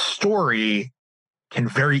that story can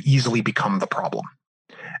very easily become the problem.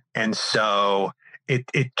 And so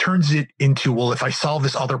it turns it into, well, if I solve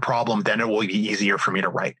this other problem, then it will be easier for me to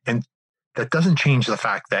write. And that doesn't change the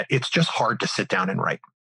fact that it's just hard to sit down and write,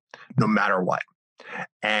 no matter what.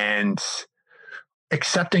 And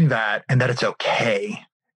accepting that and that it's okay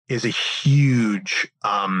is a huge,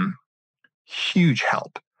 huge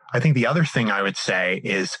help. I think the other thing I would say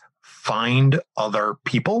is find other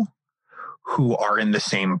people who are in the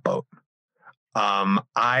same boat. I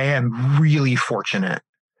am really fortunate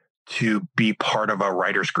to be part of a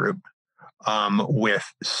writers group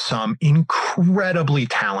with some incredibly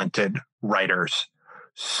talented writers,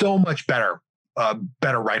 so much better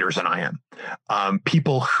writers than I am.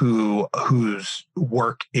 People whose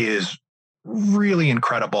work is really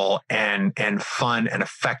incredible and fun and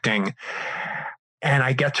affecting. And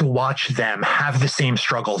I get to watch them have the same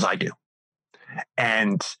struggles I do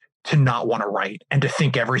and to not want to write and to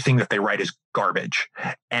think everything that they write is garbage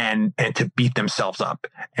and to beat themselves up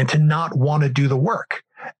and to not want to do the work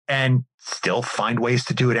and still find ways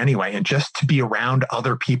to do it anyway. And just to be around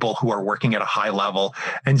other people who are working at a high level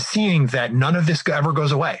and seeing that none of this ever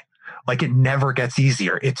goes away. Like it never gets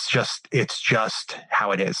easier. It's just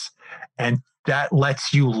how it is. And that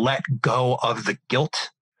lets you let go of the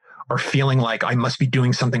guilt or feeling like I must be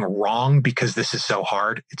doing something wrong because this is so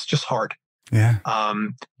hard. It's just hard. Yeah.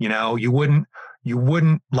 You wouldn't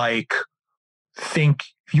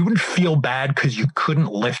feel bad because you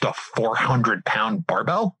couldn't lift a 400-pound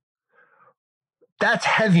barbell. That's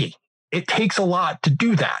heavy. It takes a lot to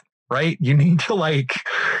do that, right? You need to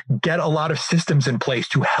get a lot of systems in place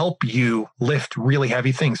to help you lift really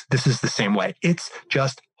heavy things. This is the same way. It's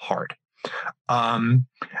just hard.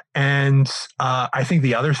 I think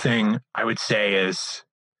the other thing I would say is,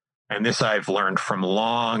 and this I've learned from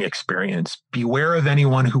long experience, beware of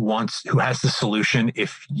anyone who has the solution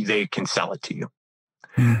if they can sell it to you,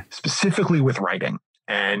 specifically with writing.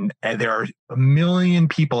 And there are a million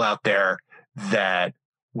people out there that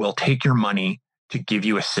will take your money to give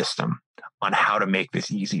you a system on how to make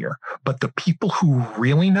this easier. But the people who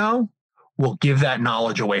really know will give that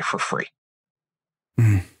knowledge away for free.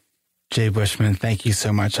 Jay Bushman, thank you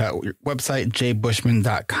so much. Your website,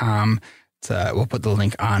 jbushman.com. We'll put the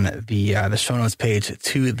link on the show notes page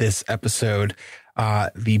to this episode.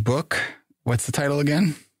 The book, what's the title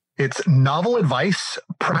again? It's Novel Advice,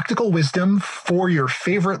 Practical Wisdom for Your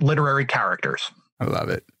Favorite Literary Characters. I love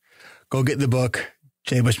it. Go get the book.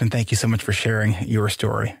 Jay Bushman, thank you so much for sharing your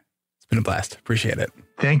story. It's been a blast. Appreciate it.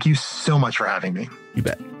 Thank you so much for having me. You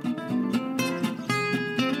bet.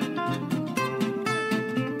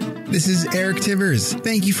 This is Eric Tivers.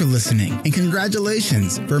 Thank you for listening, and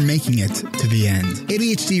congratulations for making it to the end.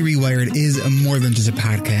 ADHD Rewired is more than just a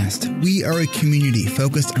podcast. We are a community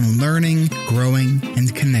focused on learning, growing,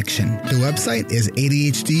 and connection. The website is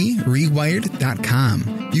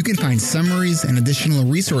ADHDrewired.com. You can find summaries and additional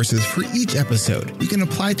resources for each episode. You can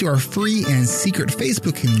apply to our free and secret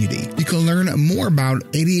Facebook community. You can learn more about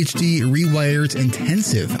ADHD Rewired's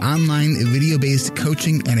intensive online video-based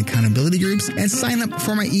coaching and accountability groups, and sign up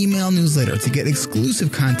for my email newsletter to get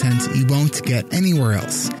exclusive content you won't get anywhere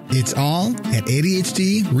else. It's all at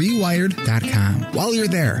ADHDrewired.com. While you're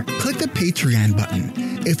there, click the Patreon button.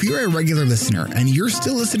 If you're a regular listener and you're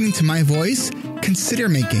still listening to my voice, consider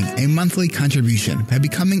making a monthly contribution by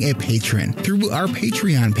becoming a patron through our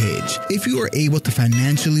Patreon page. If you are able to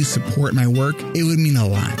financially support my work, it would mean a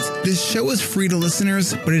lot. This show is free to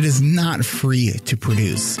listeners, but it is not free to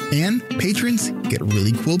produce. And patrons get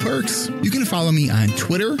really cool perks. You can follow me on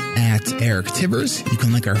Twitter at Eric Tivers. You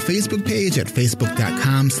can like our Facebook page at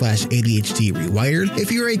facebook.com/ADHDrewired.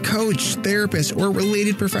 If you're a coach, therapist, or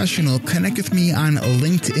related professional, connect with me on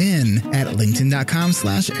LinkedIn at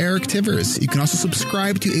linkedin.com/Eric Tivers. You can also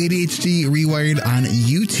subscribe to ADHD Rewired on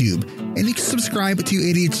YouTube. And you can subscribe to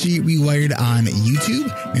ADHD Rewired on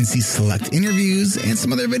YouTube and see select interviews and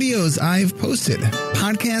some other videos I've posted.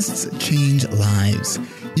 Podcasts change lives.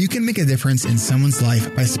 You can make a difference in someone's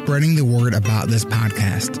life by spreading the word about this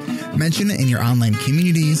podcast. Mention it in your online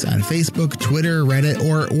communities on Facebook, Twitter, Reddit,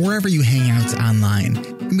 or wherever you hang out online.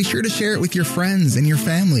 And be sure to share it with your friends and your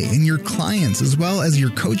family and your clients, as well as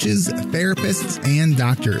your coaches, therapists, and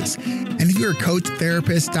doctors. And if you're a coach,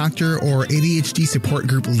 therapist, doctor, or ADHD support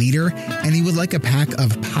group leader, and you would like a pack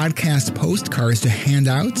of podcast postcards to hand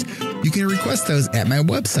out, you can request those at my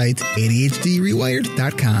website,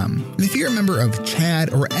 ADHDrewired.com. And if you're a member of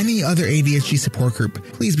CHAD or any other ADHD support group,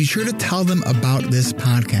 please be sure to tell them about this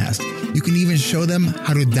podcast. You can even show them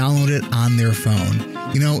how to download it on their phone.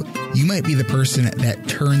 You know, you might be the person that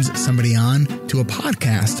turns somebody on to a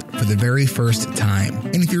podcast for the very first time.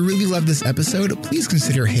 And if you really love this episode, please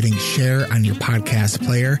consider hitting share on your podcast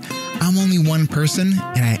player. I'm only one person,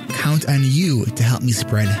 and I count on you to help me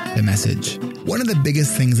spread the message. One of the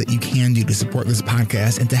biggest things that you can do to support this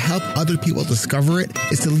podcast and to help other people discover it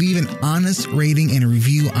is to leave an honest rating and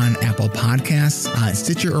review on Apple Podcasts,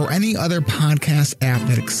 Stitcher, or any other podcast app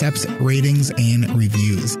that accepts ratings and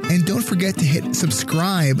reviews. And don't forget to hit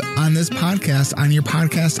subscribe on this podcast on your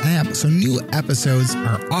podcast app so new episodes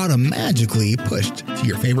are automatically pushed to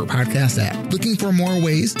your favorite podcast app. Looking for more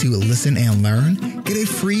ways to listen and learn? Get a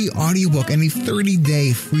free audiobook and a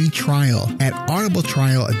 30-day free trial at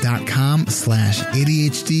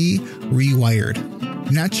audibletrial.com/ADHD Rewired.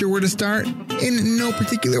 Not sure where to start? In no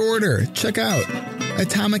particular order. Check out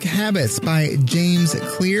Atomic Habits by James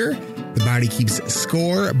Clear, The Body Keeps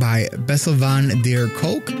Score by Bessel van der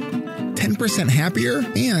Kolk, 10% Happier,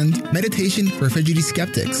 and Meditation for Fidgety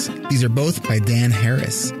Skeptics. These are both by Dan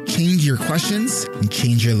Harris. Change Your Questions and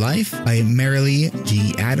Change Your Life by Marilee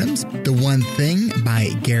G. Adams. The One Thing by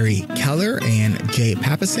Gary Keller and Jay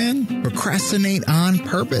Papasan. Procrastinate on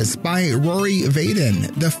Purpose by Rory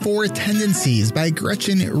Vaden. The Four Tendencies by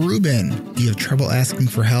Gretchen Rubin. Do you have trouble asking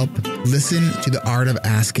for help? Listen to The Art of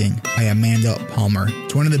Asking by Amanda Palmer.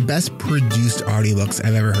 It's one of the best produced audiobooks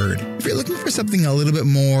I've ever heard. If you're looking for something a little bit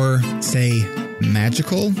more, say,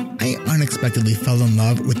 magical, I unexpectedly fell in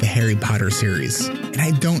love with the Harry Potter series. And I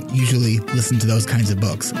don't usually listen to those kinds of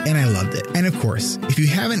books, and I loved it. And of course, if you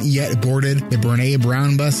haven't yet boarded the Brene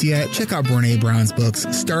Brown bus yet, check out Brene Brown's books,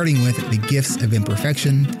 starting with The Gifts of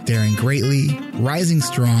Imperfection, Daring Greatly, Rising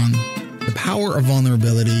Strong, The Power of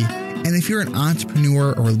Vulnerability. And if you're an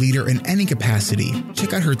entrepreneur or leader in any capacity,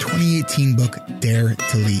 check out her 2018 book, Dare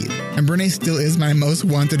to Lead. And Brene still is my most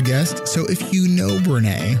wanted guest, so if you know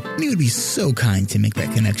Brene, and you would be so kind to make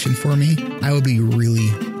that connection for me, I would be really,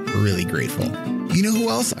 really grateful. You know who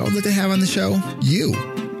else I would like to have on the show? You.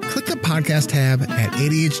 Click the podcast tab at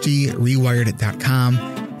ADHDrewired.com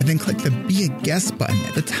and then click the Be a Guest button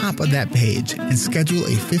at the top of that page and schedule a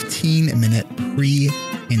 15-minute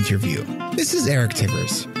pre-interview. This is Eric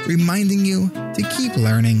Tivers, reminding you to keep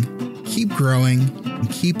learning, keep growing, and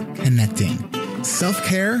keep connecting.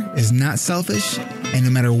 Self-care is not selfish, and no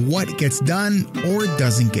matter what gets done or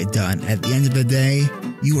doesn't get done, at the end of the day,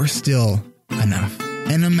 you are still enough.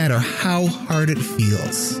 And no matter how hard it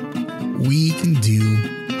feels, we can do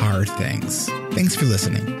hard things. Thanks for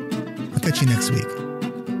listening. I'll catch you next week.